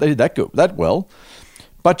government spent. They did that well.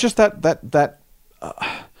 But just that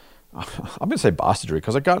I'm going to say bastardry,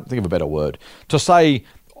 because I can't think of a better word, to say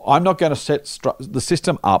I'm not going to set the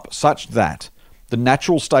system up such that the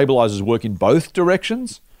natural stabilizers work in both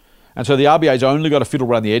directions, and so the RBA's only got to fiddle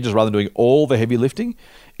around the edges rather than doing all the heavy lifting.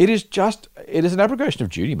 It is an abrogation of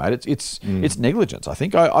duty, mate. It's negligence. I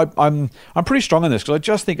think I'm pretty strong on this, because I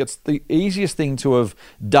just think it's the easiest thing to have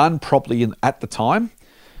done properly at the time.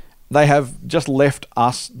 They have just left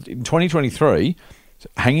us in 2023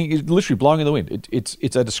 hanging, literally blowing in the wind.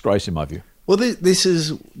 It's a disgrace in my view. Well, this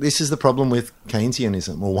is the problem with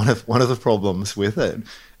Keynesianism, or one of the problems with it.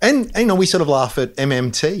 And we sort of laugh at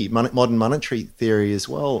MMT, modern monetary theory, as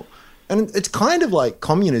well. And it's kind of like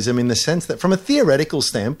communism in the sense that, from a theoretical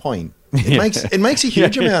standpoint, it makes a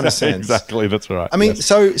huge amount of sense. Exactly, that's right. I mean, yes.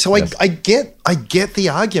 so yes. I get the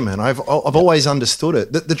argument. I've always understood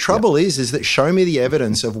it. The trouble is that show me the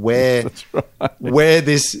evidence of where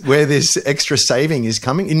this extra saving is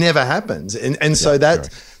coming. It never happens, and so that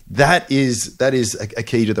is a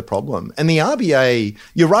key to the problem. And the RBA,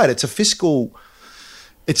 you're right.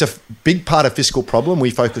 It's a big part of fiscal problem.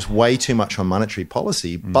 We focus way too much on monetary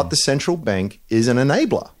policy, but the central bank is an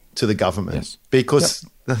enabler to the government, because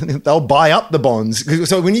they'll buy up the bonds.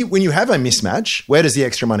 So when you have a mismatch, where does the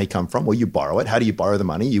extra money come from? Well, you borrow it. How do you borrow the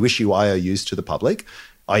money? You issue IOUs to the public,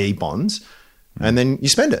 i.e. bonds, and then you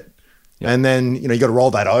spend it. Yep. And then you got to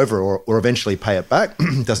roll that over or eventually pay it back.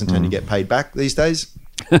 It doesn't tend to get paid back these days.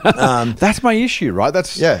 That's my issue, right?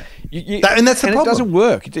 That's and that's the problem. It doesn't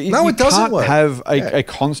work. It doesn't work. Have a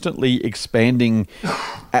constantly expanding,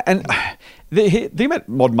 and the thing about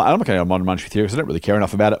I'm not going to modern monetary theory because I don't really care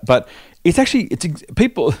enough about it. But it's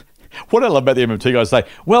people. What I love about the MMT guys say,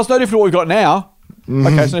 well, it's no different to what we've got now. Mm-hmm.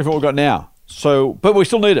 Okay, it's no different to what we've got now. So, but we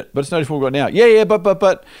still need it. But it's no different to what we've got now. Yeah,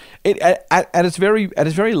 but it at its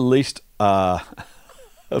very least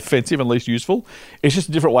offensive and least useful, it's just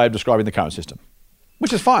a different way of describing the current system.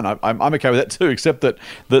 Which is fine. I'm okay with that too, except that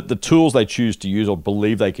the tools they choose to use or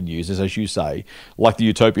believe they can use is, as you say, like the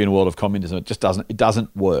utopian world of communism. It just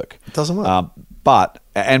doesn't work. It doesn't work.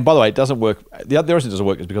 And by the way, it doesn't work. The other reason it doesn't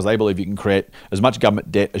work is because they believe you can create as much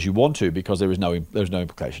government debt as you want to, because there's no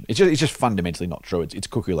implication. It's just fundamentally not true. It's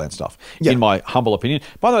cuckoo land stuff, in my humble opinion.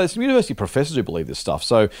 By the way, there's some university professors who believe this stuff.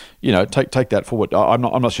 So take that forward. I'm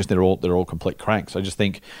not suggesting they're all complete cranks. I just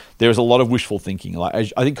think there is a lot of wishful thinking.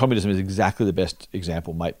 Like, I think communism is exactly the best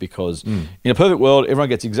example, mate. Because in a perfect world, everyone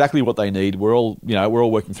gets exactly what they need. We're all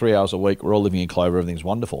working 3 hours a week. We're all living in clover. Everything's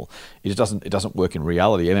wonderful. It doesn't work in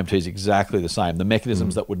reality. MMT is exactly the same. The mechanisms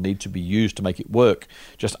that would need to be used to make it work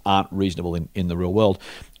just aren't reasonable in the real world.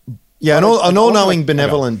 Yeah, an all-knowing,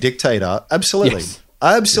 benevolent dictator, absolutely. Yes.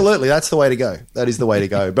 Absolutely, that's the way to go. That is the way to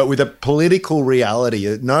go. But with a political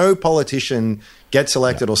reality, no politician gets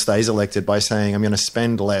elected or stays elected by saying, I'm going to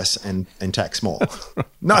spend less and tax more.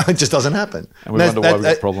 No, it just doesn't happen. And we wonder why we've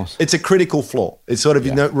got problems. It's a critical flaw. It's sort of,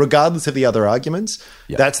 regardless of the other arguments,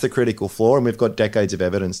 that's the critical flaw, and we've got decades of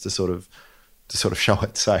evidence to sort of show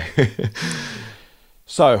it.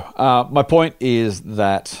 So my point is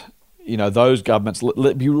that those governments,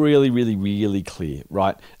 let be really, really, really clear,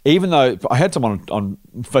 right? Even though I had someone on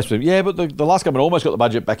Facebook, but the last government almost got the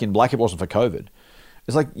budget back in black if it wasn't for COVID.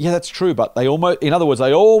 It's like, yeah, that's true, but they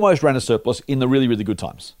almost ran a surplus in the really, really good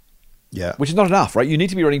times. Yeah. Which is not enough, right? You need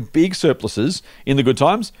to be running big surpluses in the good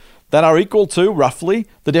times that are equal to roughly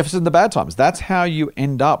the deficit in the bad times. That's how you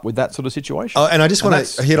end up with that sort of situation. Oh, and I just want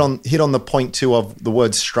to hit on the point too of the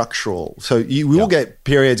word structural. So we will get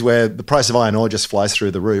periods where the price of iron ore just flies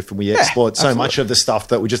through the roof, and we export so much of the stuff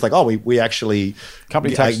that we're just like, we actually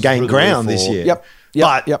gain ground this year.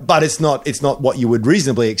 Yep. But it's not what you would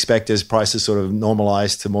reasonably expect as prices sort of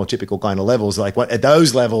normalize to more typical kind of levels. Like at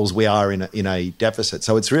those levels, we are in a deficit.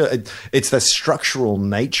 So it's the structural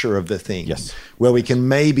nature of the thing, where we can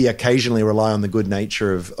maybe occasionally rely on the good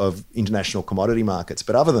nature of international commodity markets.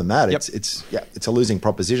 But other than that, it's a losing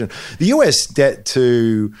proposition. The US debt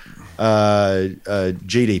to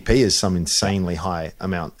GDP is some insanely high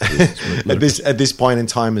amount at this point in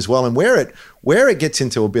time as well. And where it gets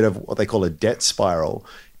into a bit of what they call a debt spiral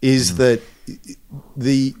is that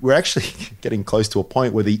we're actually getting close to a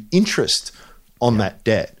point where the interest on that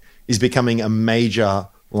debt is becoming a major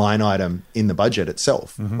line item in the budget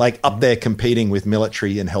itself, like up there competing with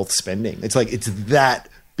military and health spending. It's like it's that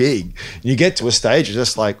big. You get to a stage, it's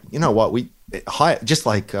just like, you know what,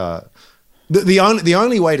 the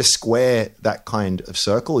only way to square that kind of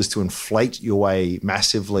circle is to inflate your way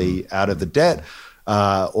massively out of the debt,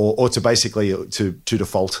 or to basically to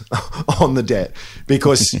default on the debt,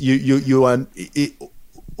 because you are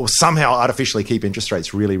or somehow artificially keep interest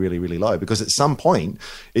rates really, really, really low. Because at some point,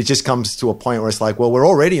 it just comes to a point where it's like, well, we're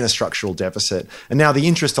already in a structural deficit, and now the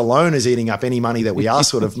interest alone is eating up any money that we are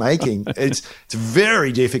sort of making. It's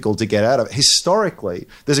very difficult to get out of. Historically,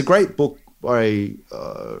 there's a great book by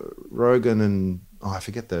Rogan and I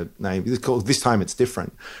forget the name. It's called This Time It's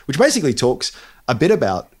Different, which basically talks a bit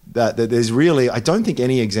about that there's really, I don't think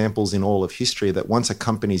any examples in all of history that once a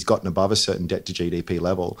company's gotten above a certain debt to GDP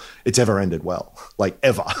level, it's ever ended well, like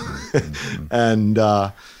ever. And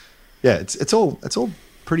it's all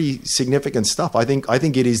pretty significant stuff. I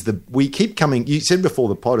think it is we keep coming, you said before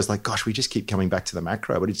the pod, it's like, gosh, we just keep coming back to the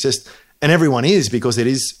macro, but it's just, and everyone is, because it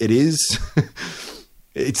is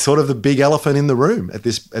it's sort of the big elephant in the room at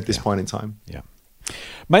this point in time. Yeah.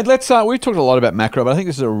 Mate, we've talked a lot about macro, but I think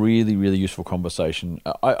this is a really, really useful conversation.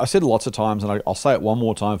 I said lots of times, and I'll say it one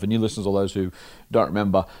more time for new listeners or those who don't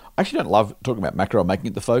remember, I actually don't love talking about macro or making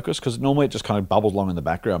it the focus, because normally it just kind of bubbles along in the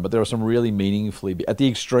background, but there are some really meaningfully, at the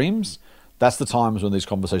extremes, that's the times when these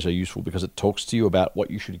conversations are useful, because it talks to you about what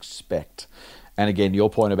you should expect. And again, your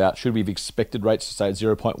point about should we have expected rates to stay at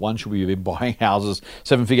 0.1? Should we have been buying houses,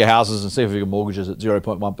 7-figure houses and 7-figure mortgages at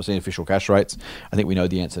 0.1% official cash rates? I think we know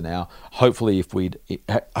the answer now. Hopefully, if we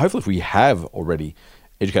have already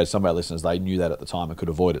educated some of our listeners, they knew that at the time and could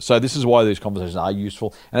avoid it. So this is why these conversations are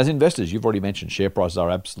useful. And as investors, you've already mentioned share prices are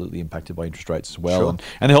absolutely impacted by interest rates as well, sure.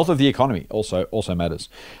 and the health of the economy also matters.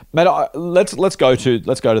 Matt, let's go to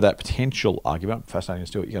that potential argument. Fascinating,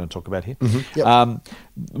 Stuart, you're going to talk about here. Mm-hmm.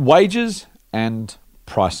 Yep. Wages and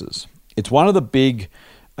prices. It's one of the big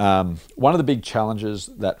challenges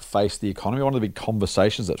that face the economy. One of the big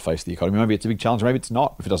conversations that face the economy. Maybe it's a big challenge. Maybe it's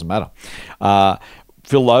not. If it doesn't matter.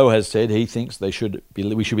 Phil Lowe has said he thinks we should be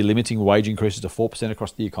limiting wage increases to 4%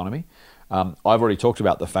 across the economy. I've already talked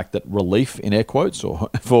about the fact that relief, in air quotes, or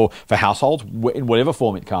for households, in whatever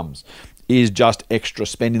form it comes, is just extra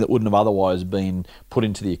spending that wouldn't have otherwise been put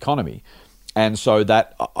into the economy. And so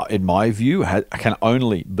that, in my view, can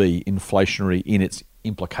only be inflationary in its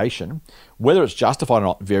implication. Whether it's justified or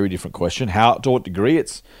not, very different question. To what degree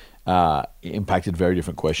it's impacted, very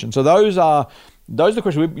different question. So those are the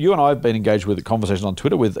questions you and I have been engaged with, conversations on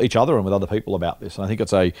Twitter with each other and with other people about this. And I think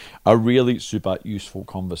it's a really super useful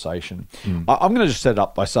conversation. I'm going to just set it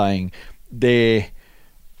up by saying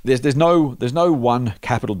There's no one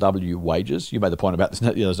capital W wages. You made the point about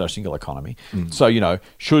there's no single economy. So,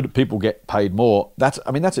 should people get paid more? That's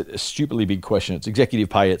a stupidly big question. It's executive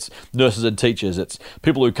pay, it's nurses and teachers, it's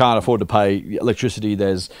people who can't afford to pay electricity.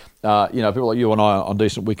 There's people like you and I on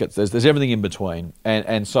decent wickets. There's everything in between.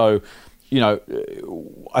 And so,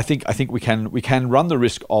 I think we can run the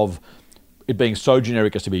risk of it being so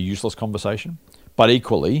generic as to be a useless conversation. But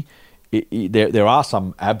equally, there are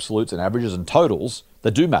some absolutes and averages and totals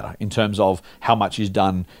that do matter in terms of how much is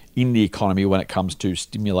done in the economy when it comes to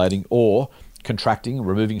stimulating or contracting,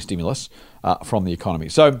 removing stimulus from the economy.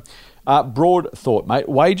 So, broad thought, mate.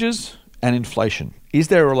 Wages and inflation. Is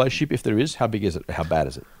there a relationship? If there is, how big is it? How bad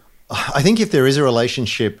is it? I think if there is a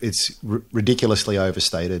relationship, it's ridiculously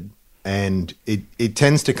overstated. And it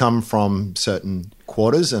tends to come from certain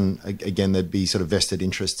quarters. And again, there'd be sort of vested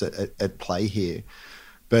interests at play here.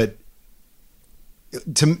 But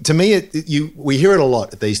to me, we hear it a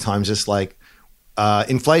lot at these times. It's like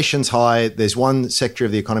inflation's high. There's one sector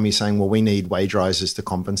of the economy saying, well, we need wage rises to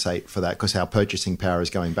compensate for that because our purchasing power is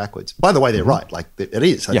going backwards. By the way, they're right. Like it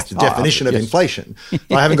is. That's the definition of inflation.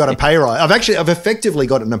 I haven't got a pay rise. I've effectively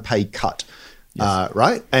gotten a pay cut.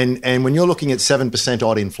 Right. And when you're looking at 7%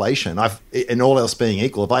 odd inflation, and all else being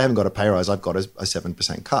equal, if I haven't got a pay rise, I've got a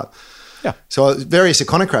 7% cut. Yeah. So various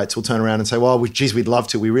econocrats will turn around and say, well, geez, we'd love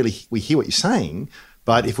to. We hear what you're saying.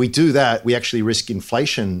 But if we do that, we actually risk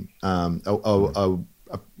inflation, a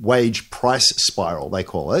wage price spiral, they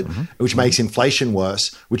call it, which makes inflation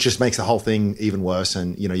worse, which just makes the whole thing even worse.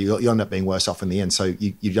 And, you end up being worse off in the end. So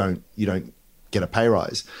you don't get a pay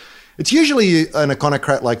rise. It's usually an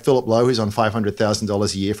econocrat like Philip Lowe, who's on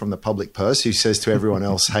 $500,000 a year from the public purse, who says to everyone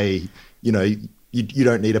else, hey, you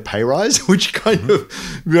don't need a pay rise, which kind of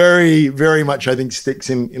very, very much, I think, sticks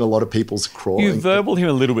in a lot of people's craw. You verbal him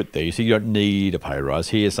a little bit there. You say you don't need a pay rise.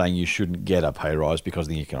 He is saying you shouldn't get a pay rise because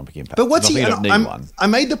of the economic impact. But what's he? I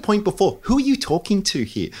made the point before. Who are you talking to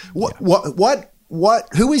here?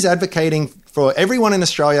 Who is advocating for everyone in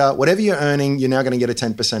Australia, whatever you're earning, you're now going to get a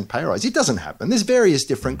 10% pay rise? It doesn't happen. There's various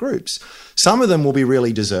different groups. Some of them will be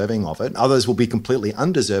really deserving of it. Others will be completely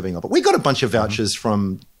undeserving of it. We got a bunch of vouchers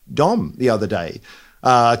from Dom the other day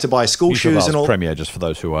to buy school shoes and all. Premier, just for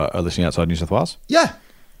those who are listening outside New South Wales. Yeah.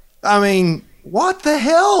 I mean, what the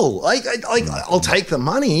hell? I'll take the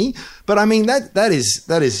money, but I mean that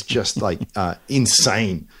is just like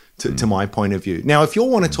insane to my point of view. Now, if you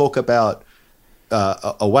want to talk about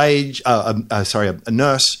a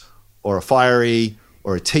nurse or a firey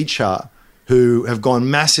or a teacher who have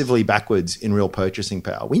gone massively backwards in real purchasing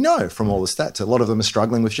power. We know from all the stats, a lot of them are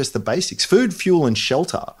struggling with just the basics. Food, fuel, and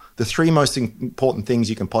shelter, the three most important things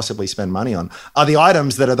you can possibly spend money on, are the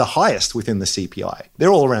items that are the highest within the CPI.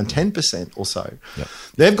 They're all around 10% or so. Yep.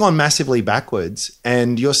 They've gone massively backwards,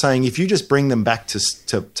 and you're saying if you just bring them back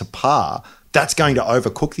to par, that's going to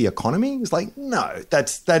overcook the economy? It's like, no,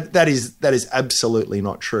 that is absolutely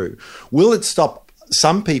not true. Will it stop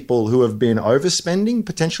some people who have been overspending,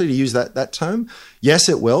 potentially, to use that term? Yes,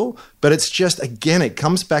 it will. But it's just, again, it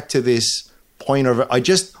comes back to this point of,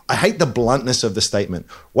 I hate the bluntness of the statement.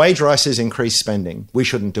 Wage rises increase spending. We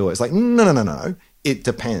shouldn't do it. It's like, no. It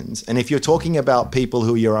depends. And if you're talking about people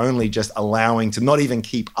who you're only just allowing to not even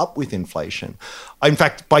keep up with inflation, in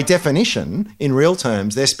fact, by definition, in real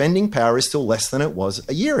terms, their spending power is still less than it was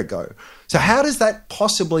a year ago. So how does that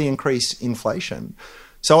possibly increase inflation?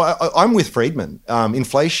 So I'm with Friedman.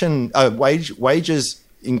 Wage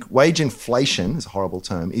inflation is a horrible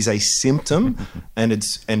term, is a symptom, and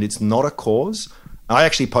it's not a cause. I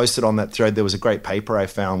actually posted on that thread. There was a great paper I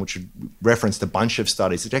found which referenced a bunch of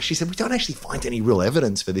studies that actually said we don't actually find any real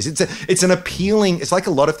evidence for this. It's an appealing. It's like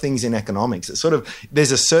a lot of things in economics. It's sort of,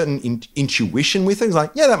 there's a certain intuition with it. It's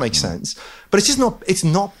like, yeah, that makes sense, but it's just not. It's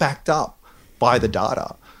not backed up by the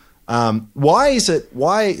data. Why is it?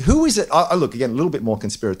 Who is it? Look, again, a little bit more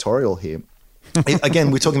conspiratorial here.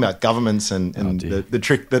 Again, we're talking about governments and the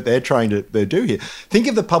trick that they're trying to do here. Think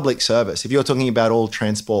of the public service. If you're talking about all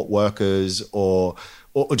transport workers or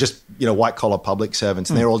just white collar public servants,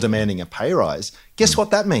 and they're all demanding a pay rise, guess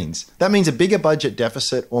what that means? That means a bigger budget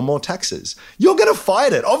deficit or more taxes. You're going to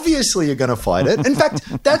fight it. Obviously, you're going to fight it. In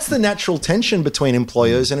fact, that's the natural tension between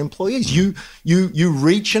employers and employees. You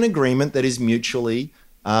reach an agreement that is mutually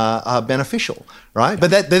beneficial, right?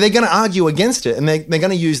 But they're going to argue against it, and they're going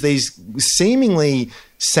to use these seemingly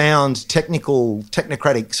sound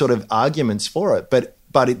technocratic sort of arguments for it.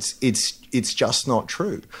 But it's just not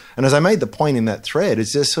true. And as I made the point in that thread,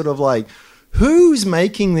 it's just sort of like, who's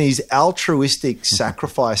making these altruistic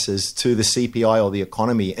sacrifices to the CPI or the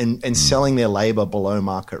economy and selling their labor below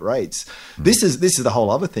market rates? This is the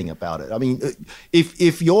whole other thing about it. I mean,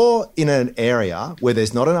 if you're in an area where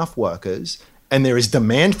there's not enough workers and there is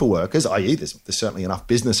demand for workers, i.e. there's certainly enough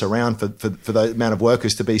business around for the amount of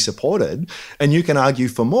workers to be supported, and you can argue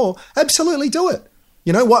for more, absolutely do it.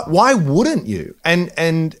 You know what? Why wouldn't you? And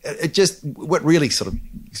it just, what really sort of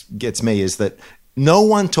gets me is that no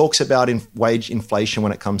one talks about wage inflation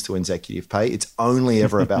when it comes to executive pay. It's only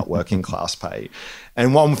ever about working class pay.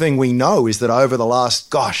 And one thing we know is that over the last,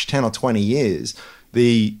 10 or 20 years,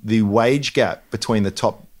 the wage gap between the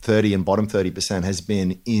top 30 and bottom 30% has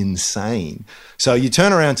been insane. So you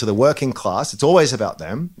turn around to the working class, it's always about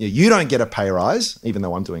them. You don't get a pay rise, even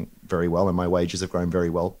though I'm doing very well and my wages have grown very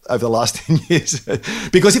well over the last 10 years.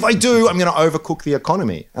 Because if I do, I'm going to overcook the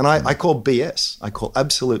economy. And I call BS. I call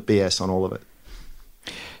absolute BS on all of it.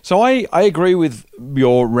 So I agree with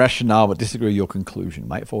your rationale, but disagree with your conclusion,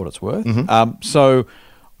 mate, for what it's worth. So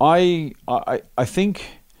I think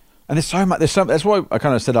And there's so much. That's why I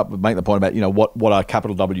kind of set up make the point about what are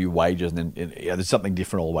capital W wages, and then there's something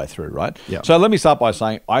different all the way through, right? Yeah. So let me start by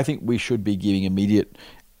saying I think we should be giving immediate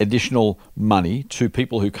additional money to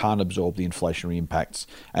people who can't absorb the inflationary impacts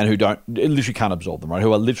and who literally can't absorb them, right?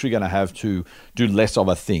 Who are literally going to have to do less of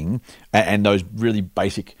a thing and those really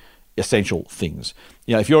basic essential things.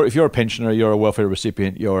 If you're a pensioner, you're a welfare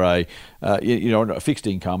recipient, you're a fixed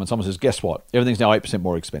income, and someone says, guess what? Everything's now 8%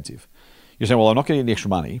 more expensive. You're saying, well, I'm not getting any extra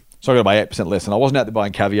money, so I've got to pay 8% less. And I wasn't out there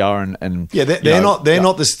buying caviar and they're not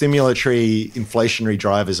the stimulatory inflationary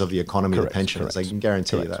drivers of the economy, correct, the pensioners. correct, I can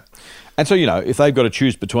guarantee correct. you that. And so, if they've got to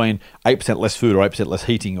choose between 8% less food or 8% less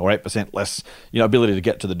heating or 8% less, ability to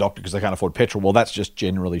get to the doctor because they can't afford petrol, well, that's just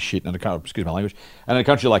generally shit. And excuse my language. And in a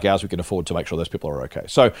country like ours, we can afford to make sure those people are okay.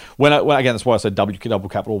 So when again, that's why I said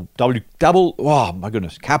capital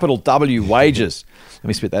W wages. Let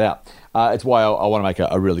me spit that out. It's why I want to make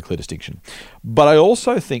a really clear distinction. But I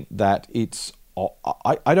also think that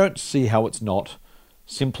I don't see how it's not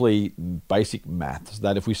simply basic maths,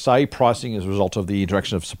 that if we say pricing is a result of the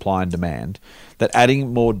interaction of supply and demand, that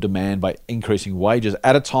adding more demand by increasing wages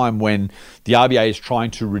at a time when the RBA is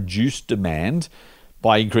trying to reduce demand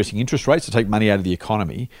by increasing interest rates to take money out of the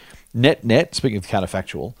economy, net, speaking of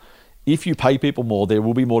counterfactual, if you pay people more, there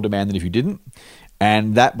will be more demand than if you didn't.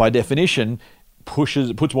 And that, by definition,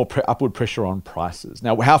 puts more upward pressure on prices.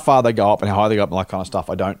 Now, how far they go up and how high they go up and that kind of stuff,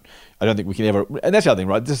 I don't think we can ever. And that's the other thing,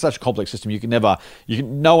 right? This is such a complex system.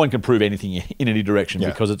 No one can prove anything in any direction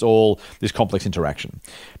because it's all this complex interaction.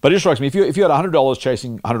 But it strikes me, if you had $100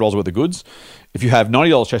 chasing $100 worth of goods, if you have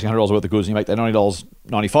 $90 chasing $100 worth of goods, and you make that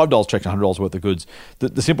 $95 chasing $100 worth of goods,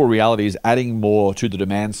 the simple reality is adding more to the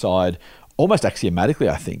demand side, almost axiomatically,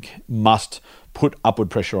 I think, must put upward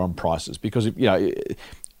pressure on prices because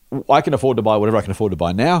I can afford to buy whatever I can afford to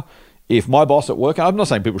buy now. If my boss at work, and I'm not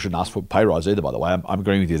saying people shouldn't ask for pay rise either, by the way, I'm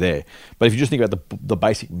agreeing with you there. But if you just think about the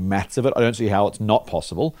basic maths of it, I don't see how it's not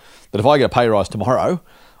possible that if I get a pay rise tomorrow,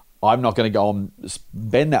 I'm not going to go and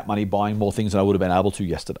spend that money buying more things than I would have been able to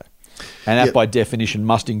yesterday. And that by definition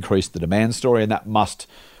must increase the demand story, and that must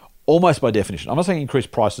almost by definition, I'm not saying increase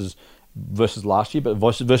prices versus last year, but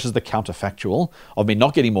versus the counterfactual of me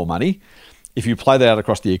not getting more money. If you play that out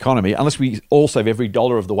across the economy, unless we all save every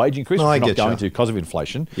dollar of the wage increase, which we're not going to because of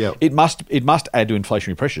inflation, it must add to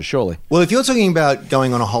inflationary pressures, surely. Well, if you're talking about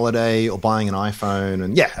going on a holiday or buying an iPhone,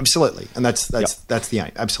 and absolutely, and that's the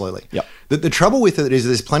aim, absolutely. Yep. The trouble with it is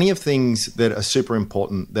there's plenty of things that are super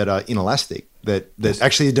important that are inelastic, that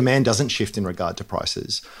actually the demand doesn't shift in regard to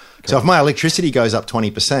prices. Correct. So if my electricity goes up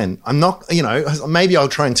 20%, I'm not, maybe I'll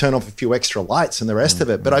try and turn off a few extra lights and the rest of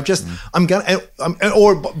it, but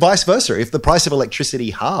or vice versa. If the price of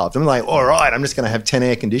electricity halved, I'm like, all right, I'm just going to have 10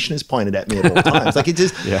 air conditioners pointed at me at all times. Like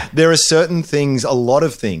there are certain things, a lot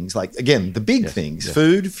of things, like again, the big things,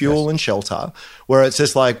 food, fuel, and shelter, where it's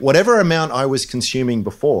just like whatever amount I was consuming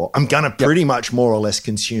before, I'm going to pretty much more or less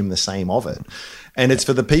consume the same of it. And it's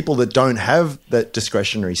for the people that don't have that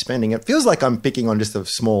discretionary spending. It feels like I'm picking on just a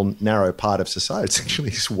small, narrow part of society. It's actually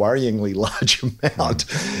this worryingly large amount.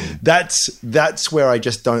 That's where I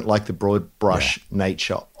just don't like the broad brush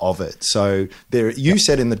nature of it. So you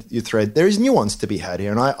said in your thread, there is nuance to be had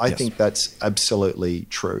here. And I think that's absolutely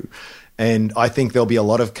true. And I think there'll be a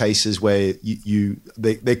lot of cases where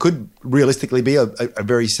there could realistically be a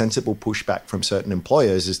very sensible pushback from certain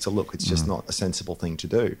employers as to, look, it's just not a sensible thing to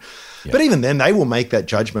do. Yeah. But even then, they will make that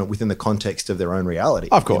judgment within the context of their own reality.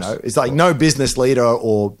 Of course. It's like no business leader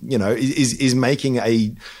or, is making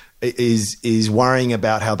is worrying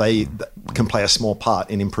about how they can play a small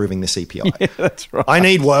part in improving the CPI. Yeah, that's right. I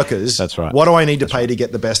need workers. That's right. What do I need to pay to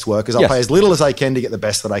get the best workers? I'll pay as little as I can to get the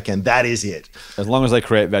best that I can. That is it. As long as they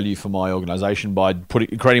create value for my organisation by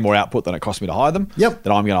creating more output than it costs me to hire them, then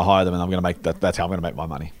I'm going to hire them and I'm going to make that. That's how I'm going to make my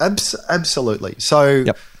money. Absolutely. So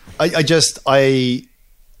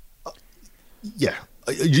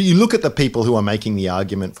you look at the people who are making the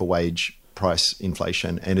argument for wage price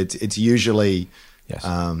inflation, and it's usually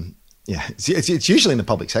it's usually in the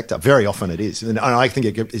public sector. Very often it is, and I think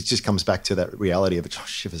it just comes back to that reality of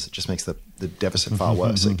shivers. It just makes the deficit far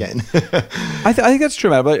worse again. I think that's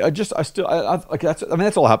true, man. But that's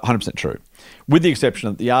all 100% true, with the exception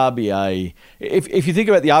of the RBA. If you think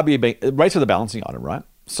about the RBA rates are the balancing item, right?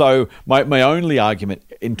 So my only argument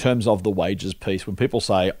in terms of the wages piece, when people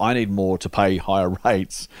say I need more to pay higher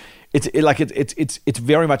rates, it's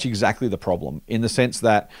very much exactly the problem in the sense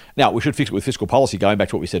that now we should fix it with fiscal policy. Going back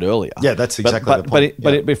to what we said earlier, that's exactly the point.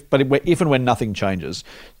 But if and when nothing changes,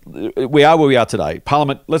 we are where we are today.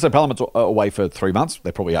 Parliament, let's say Parliament's away for 3 months.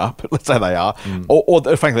 They probably are, but let's say they are, or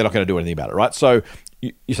frankly they're not going to do anything about it, right? So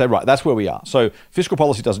you say right, that's where we are. So fiscal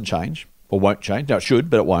policy doesn't change. or won't change. No, it should,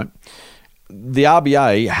 but it won't. The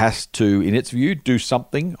RBA has to, in its view, do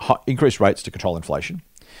something, increase rates to control inflation.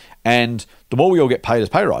 And the more we all get paid as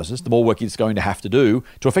pay rises, the more work it's going to have to do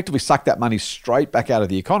to effectively suck that money straight back out of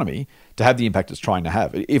the economy to have the impact it's trying to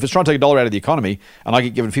have. If it's trying to take $1 out of the economy and I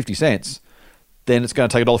get given 50 cents, then it's going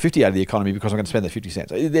to take $1.50 out of the economy because I'm going to spend that 50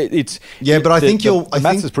 cents. But I think the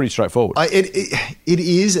maths is pretty straightforward. It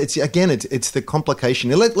is. It's the complication.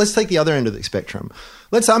 Let's take the other end of the spectrum.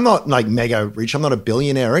 I'm not like mega rich. I'm not a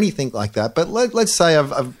billionaire or anything like that. But let's say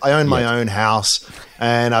I own my own house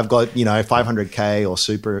and I've got 500K or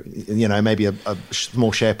super, maybe a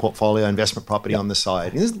small share portfolio, investment property on the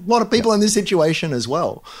side. And there's a lot of people in this situation as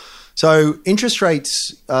well. So interest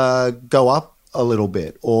rates go up a little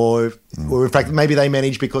bit, or in fact, maybe they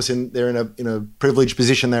manage because they're in a privileged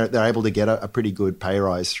position. They're able to get a pretty good pay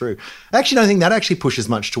rise through. I actually don't think that actually pushes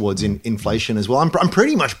much towards inflation as well. I'm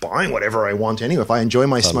pretty much buying whatever I want anyway. If I enjoy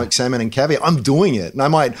my smoked salmon and caviar, I'm doing it. And I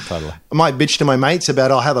might bitch to my mates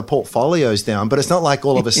about how the portfolio's down, but it's not like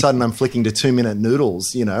all of a sudden I'm flicking to 2-minute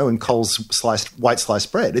noodles, and Coles white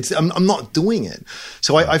sliced bread. I'm not doing it.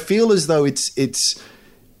 So I feel as though it's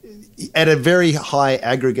at a very high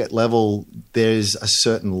aggregate level, there's a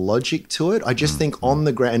certain logic to it. I just think on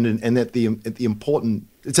the ground and at the important,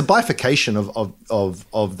 it's a bifurcation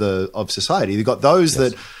of society. You've got those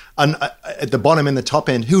that are at the bottom and the top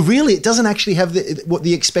end who really, it doesn't actually have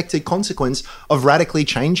the expected consequence of radically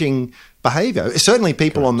changing behavior. Certainly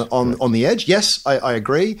people on the edge. Yes, I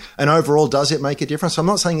agree. And overall, does it make a difference? I'm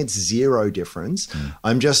not saying it's zero difference.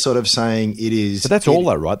 I'm just sort of saying it is. But that's all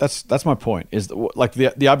though, right? That's my point. Is like the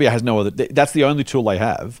RBA has no other. That's the only tool they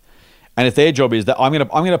have. And if their job is that I'm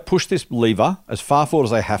going to push this lever as far forward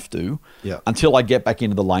as I have to until I get back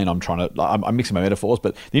into the lane I'm mixing my metaphors,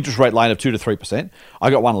 but the interest rate lane of 2 to 3%, I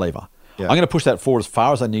got one lever. I'm going to push that forward as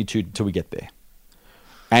far as I need to until we get there.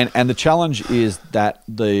 And the challenge is that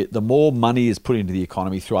the more money is put into the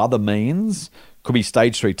economy through other means, could be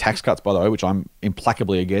stage 3 tax cuts, by the way, which I'm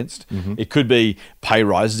implacably against. It could be pay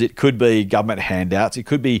rises. It could be government handouts. It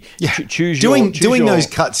could be doing those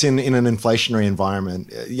cuts in an inflationary environment.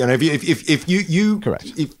 If you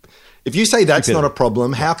correct. If you say that's not a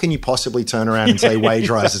problem, how can you possibly turn around and say wage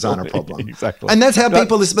rises aren't a problem? Exactly. And that's how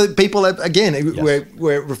people again, where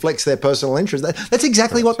it reflects their personal interest. That's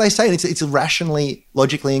exactly what they say. And it's rationally,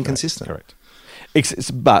 logically inconsistent. Correct.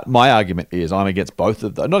 But my argument is I'm against both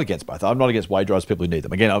of them. Not against both. I'm not against wage rises, people who need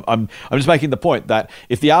them. Again, I'm just making the point that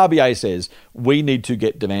if the RBA says we need to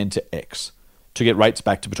get demand to X to get rates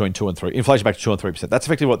back to between 2 and 3, inflation back to 2 and 3%, that's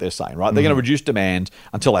effectively what they're saying, right? They're going to reduce demand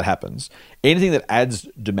until that happens. Anything that adds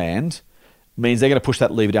demand means they're going to push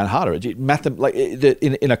that lever down harder.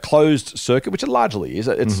 In a closed circuit, which it largely is,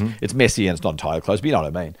 it's messy and it's not entirely closed, but you know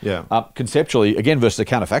what I mean. Yeah. Conceptually, again, versus a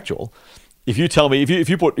counterfactual. If you tell me if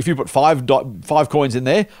you put five coins in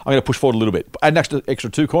there, I'm going to push forward a little bit. Add an extra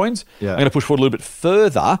 2 coins. I'm going to push forward a little bit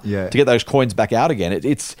further to get those coins back out again.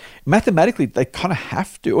 It's mathematically they kind of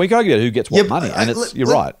have to. Well, you can argue about who gets what money, and you're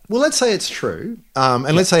right. Well, let's say it's true,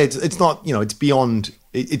 and let's say it's not. It's beyond.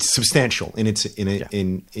 It's substantial in its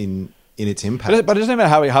impact. But it doesn't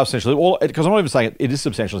matter how substantial. Because I'm not even saying it is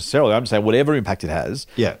substantial necessarily. I'm saying whatever impact it has,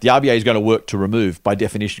 the RBA is going to work to remove by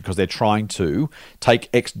definition because they're trying to take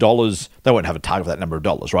X dollars. They won't have a target for that number of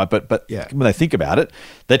dollars, right? But when they think about it,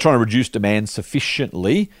 they're trying to reduce demand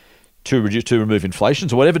sufficiently to remove inflation.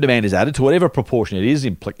 So whatever demand is added to whatever proportion it is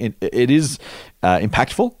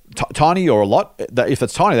impactful, tiny or a lot. If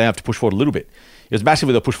it's tiny, they have to push forward a little bit. If it's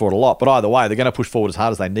massively, they'll push forward a lot. But either way, they're going to push forward as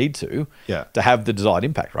hard as they need to have the desired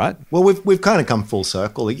impact, right? Well, we've kind of come full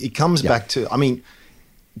circle. It comes back to,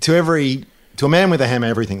 to a man with a hammer,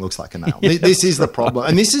 everything looks like a nail. This is the problem.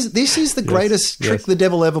 And this is the greatest trick the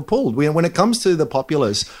devil ever pulled. When it comes to the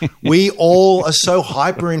populace, we all are so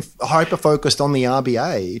hyper focused on the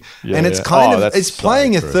RBA. And it's it's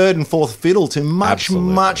playing a third and fourth fiddle to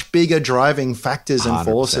much bigger driving factors and 100%.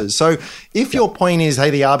 Forces. So if your point is,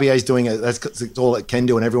 hey, the RBA is doing it, that's all it can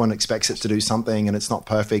do and everyone expects it to do something and it's not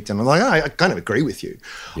perfect. And I'm like, I kind of agree with you.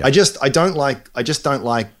 Yeah. I just don't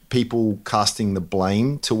like people casting the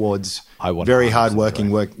blame towards very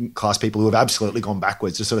hard-working working-class people who have absolutely gone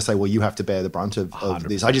backwards to sort of say, well, you have to bear the brunt of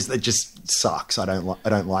this. It just sucks. I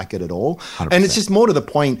don't like it at all. 100%. And it's just more to the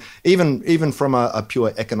point, even from a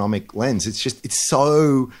pure economic lens, it's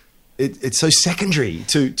so secondary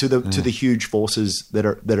to the huge forces that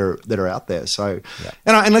are out there. So,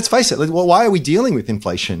 and let's face it, why are we dealing with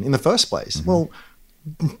inflation in the first place? Mm-hmm. Well,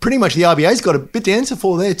 pretty much the RBA's got a bit to answer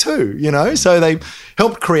for there too, So they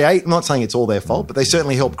helped create, I'm not saying it's all their fault, but they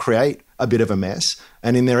certainly helped create a bit of a mess.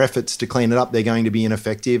 And in their efforts to clean it up, they're going to be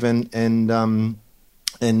ineffective and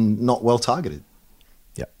not well targeted.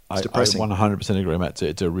 Yeah, It's depressing. I 100% agree, Matt.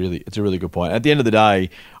 It's a really good point. At the end of the day,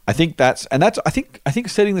 I think I think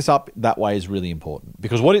setting this up that way is really important,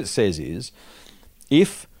 because what it says is,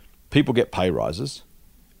 if people get pay rises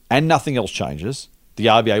and nothing else changes, the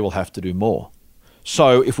RBA will have to do more.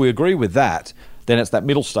 So if we agree with that, then it's that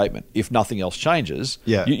middle statement. If nothing else changes,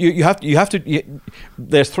 you have to.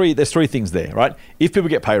 There's three things there, right? If people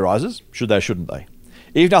get pay rises, should they or shouldn't they?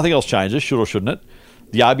 If nothing else changes, should or shouldn't it?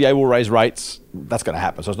 The RBA will raise rates. That's going to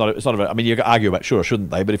happen. So it's not. I mean, you can argue about should or shouldn't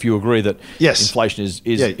they, but if you agree that inflation is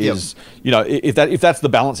you know, if that's the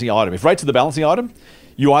balancing item, if rates are the balancing item,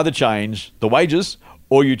 you either change the wages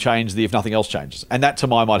or you change the if nothing else changes. And that, to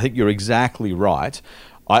my mind, I think you're exactly right.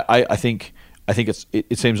 I think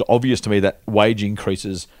it seems obvious to me that wage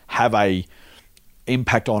increases have a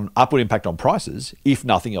upward impact on prices if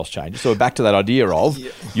nothing else changes. So we're back to that idea of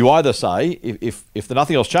you either say if the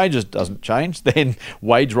nothing else changes doesn't change, then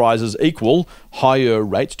wage rises equal higher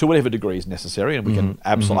rates to whatever degree is necessary, and we can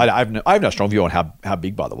absolutely. I have no strong view on how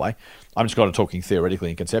big, by the way. I'm just kind of talking theoretically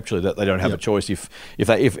and conceptually that they don't have a choice. If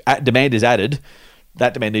demand is added,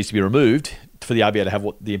 that demand needs to be removed for the RBA to have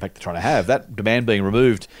the impact they're trying to have. That demand being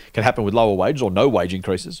removed can happen with lower wages or no wage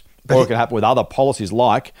increases, or it can happen with other policies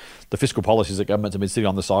like the fiscal policies that governments have been sitting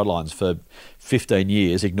on the sidelines for 15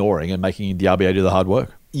 years, ignoring and making the RBA do the hard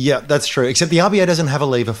work. Yeah, that's true. Except the RBA doesn't have a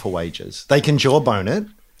lever for wages. They can jawbone it,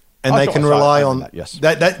 and they can rely on that. Yes.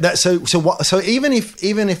 So even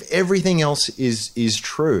if everything else is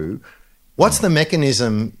true, what's the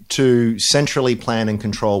mechanism to centrally plan and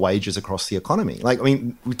control wages across the economy? Like, I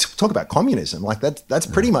mean, we talk about communism. Like that's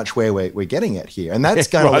pretty much where we're getting at here, and that's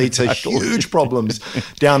going to lead to huge problems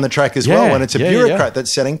down the track as well. When it's a bureaucrat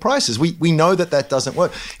that's setting prices, we know that doesn't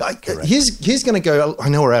work. Here's going to go. I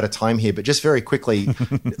know we're out of time here, but just very quickly,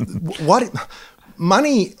 what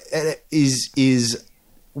money is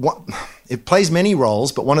what it plays many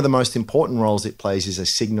roles, but one of the most important roles it plays is a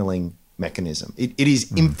signaling mechanism. It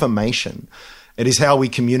is information. It is how we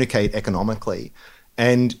communicate economically.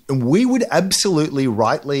 And we would absolutely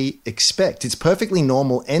rightly expect, it's perfectly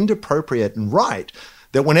normal and appropriate and right,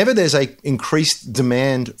 that whenever there's a increased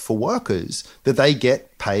demand for workers, that they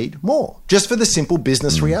get paid more, just for the simple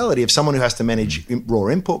business reality of someone who has to manage raw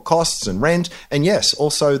input costs and rent, and yes,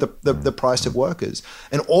 also the price of workers.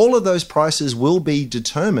 And all of those prices will be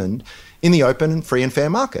determined in the open and free and fair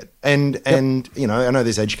market. And you know, I know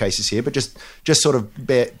there's edge cases here, but just sort of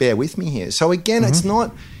bear with me here. So again, it's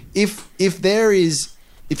not if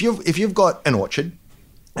you've got an orchard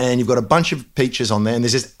and you've got a bunch of peaches on there and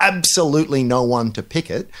there's just absolutely no one to pick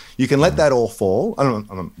it, you can let that all fall.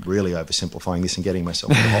 I'm really oversimplifying this and getting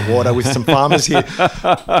myself into hot water with some farmers here.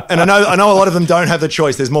 And I know a lot of them don't have the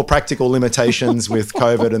choice. There's more practical limitations with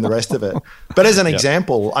COVID and the rest of it. But as an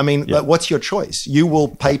example, I mean, what's your choice? You will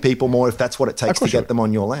pay people more if that's what it takes to get them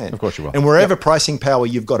on your land. Of course you will. And wherever pricing power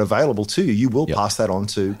you've got available to you, you will pass that on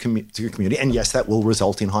to your community. And yes, that will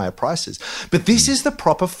result in higher prices. But this is the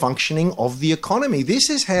proper functioning of the economy. This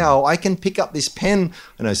is how I can pick up this pen.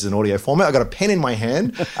 I know this is an audio format. I got a pen in my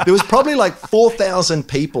hand. There was probably like 4,000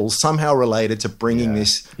 people somehow related to bringing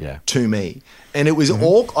this to me. And it was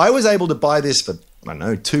all, I was able to buy this for, I don't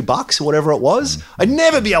know, $2 or whatever it was. I'd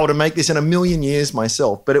never be able to make this in a million years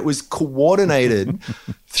myself, but it was coordinated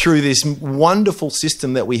through this wonderful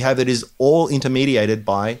system that we have that is all intermediated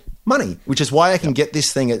by money, which is why I can get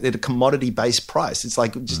this thing at a commodity-based price. It's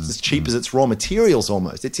like just as cheap as its raw materials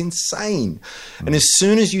almost. It's insane. And as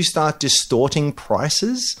soon as you start distorting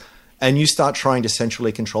prices and you start trying to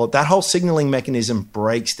centrally control it, that whole signaling mechanism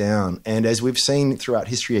breaks down. And as we've seen throughout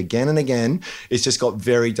history again and again, it's just got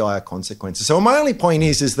very dire consequences. So my only point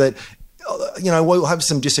is that, you know, we'll have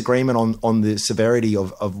some disagreement on the severity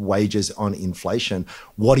of wages on inflation.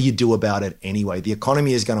 What do you do about it anyway? The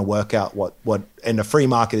economy is going to work out what and the free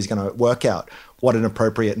market is going to work out what an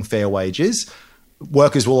appropriate and fair wage is.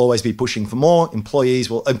 Workers will always be pushing for more. Employers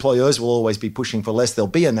will always be pushing for less. There'll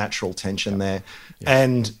be a natural tension there,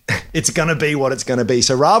 and it's going to be what it's going to be.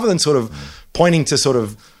 So rather than sort of pointing to sort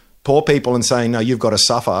of poor people and saying, no, you've got to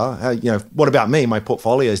suffer. You know, what about me? My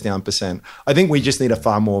portfolio is down %. I think we just need a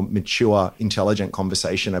far more mature, intelligent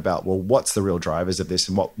conversation about, well, what's the real drivers of this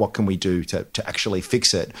and what can we do to actually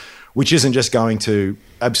fix it, which isn't just going to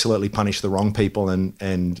absolutely punish the wrong people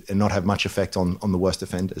and not have much effect on the worst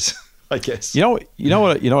offenders. I guess. You know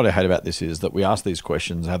what I hate about this is that we ask these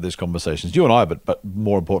questions, have these conversations, you and I, but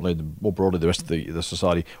more importantly, more broadly, the rest of the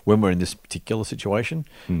society, when we're in this particular situation.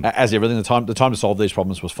 As everything, the time to solve these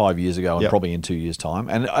problems was 5 years ago, and probably in 2 years' time.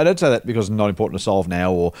 And I don't say that because it's not important to solve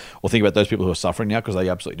now, or think about those people who are suffering now, because they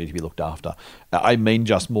absolutely need to be looked after. I mean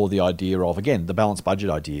just more the idea of, again, the balanced budget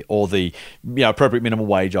idea, or the appropriate minimum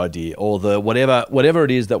wage idea, or the whatever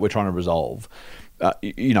it is that we're trying to resolve.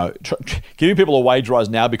 Giving people a wage rise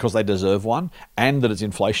now because they deserve one, and that it's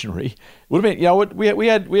inflationary, would have been. We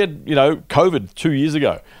had COVID 2 years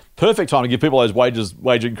ago. Perfect time to give people those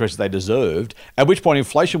wage increases they deserved. At which point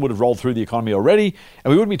inflation would have rolled through the economy already,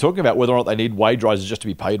 and we wouldn't be talking about whether or not they need wage rises just to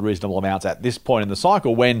be paid reasonable amounts at this point in the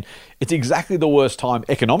cycle, when it's exactly the worst time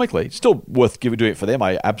economically. It's still worth doing it for them.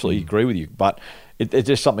 I absolutely agree with you, but it's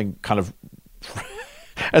just something kind of.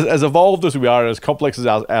 As evolved as we are, as complex as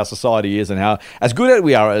our society is, and how as good as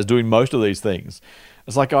we are as doing most of these things,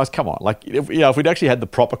 it's like, guys, come on. Like, if we'd actually had the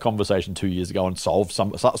proper conversation 2 years ago and solve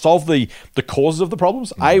the causes of the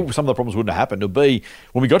problems, A, some of the problems wouldn't have happened, or B,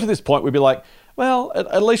 when we got to this point, we'd be like, well,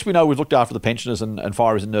 at least we know we've looked after the pensioners and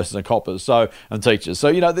fireys and nurses and coppers, and teachers.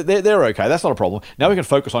 So, they're okay. That's not a problem. Now we can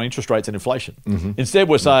focus on interest rates and inflation. Instead,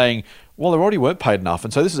 we're saying, well, they already weren't paid enough,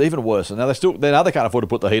 and so this is even worse. And now they can't afford to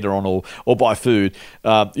put the heater on or buy food.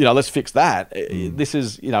 Let's fix that. This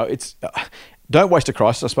is, it's don't waste a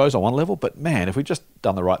crisis, I suppose, on one level. But man, if we'd just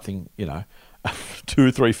done the right thing,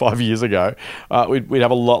 2, 3, 5 years ago, we'd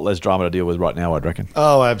have a lot less drama to deal with right now, I'd reckon.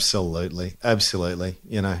 Oh, absolutely.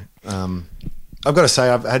 I've got to say,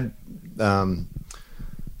 I've had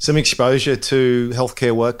some exposure to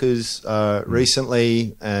healthcare workers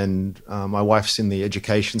recently, and my wife's in the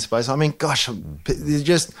education space. I mean, gosh,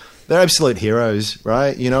 they're absolute heroes,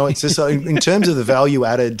 right? It's just in terms of the value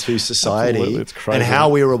added to society and how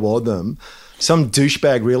we reward them. Some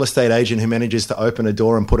douchebag real estate agent who manages to open a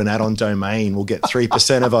door and put an ad-on domain will get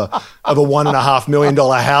 3% of a $1.5 million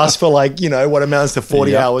house for what amounts to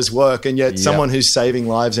 40 hours work. And yet someone who's saving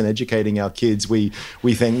lives and educating our kids, we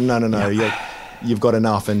think, no, you've got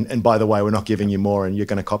enough. And by the way, we're not giving you more, and you're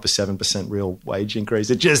going to cop a 7% real wage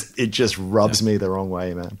increase. It just rubs me the wrong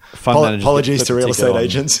way, man. Apologies to real estate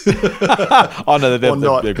agents. Oh no, they're gone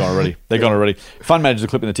already. They're gone already. Fund managers are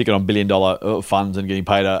clipping the ticket on $1 billion funds and getting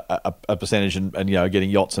paid a percentage, and getting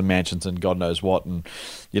yachts and mansions and God knows what. And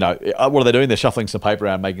what are they doing? They're shuffling some paper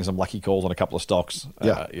around, making some lucky calls on a couple of stocks. I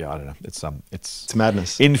don't know. It's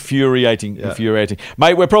madness. Infuriating.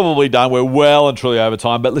 Mate, we're probably done. We're well and truly over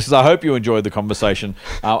time. But listen, I hope you enjoyed the conversation.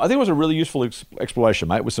 I think it was a really useful exploration,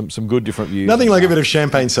 mate, with some good different views. Nothing like a bit of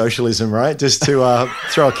champagne socialism, right? Just to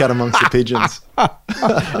throw a cat amongst the pigeons.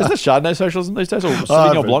 Isn't it Chardonnay socialism these days, or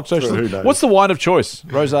Sauvignon Blanc socialism? What's the wine of choice?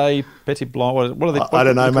 Rosé, Petit Blanc? What are they? I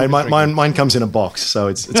don't know, mate. Mine comes in a box, so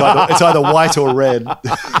it's either white or red.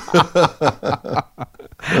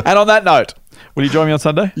 And on that note, will you join me on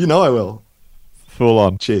Sunday? I will. Full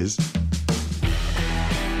on. Cheers.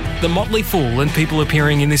 The Motley Fool and people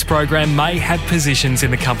appearing in this program may have positions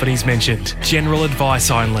in the companies mentioned. General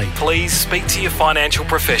advice only. Please speak to your financial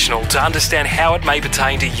professional to understand how it may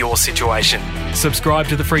pertain to your situation. Subscribe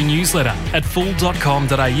to the free newsletter at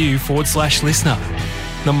fool.com.au/listener.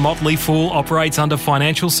 The Motley Fool operates under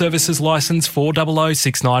Financial Services Licence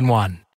 400691.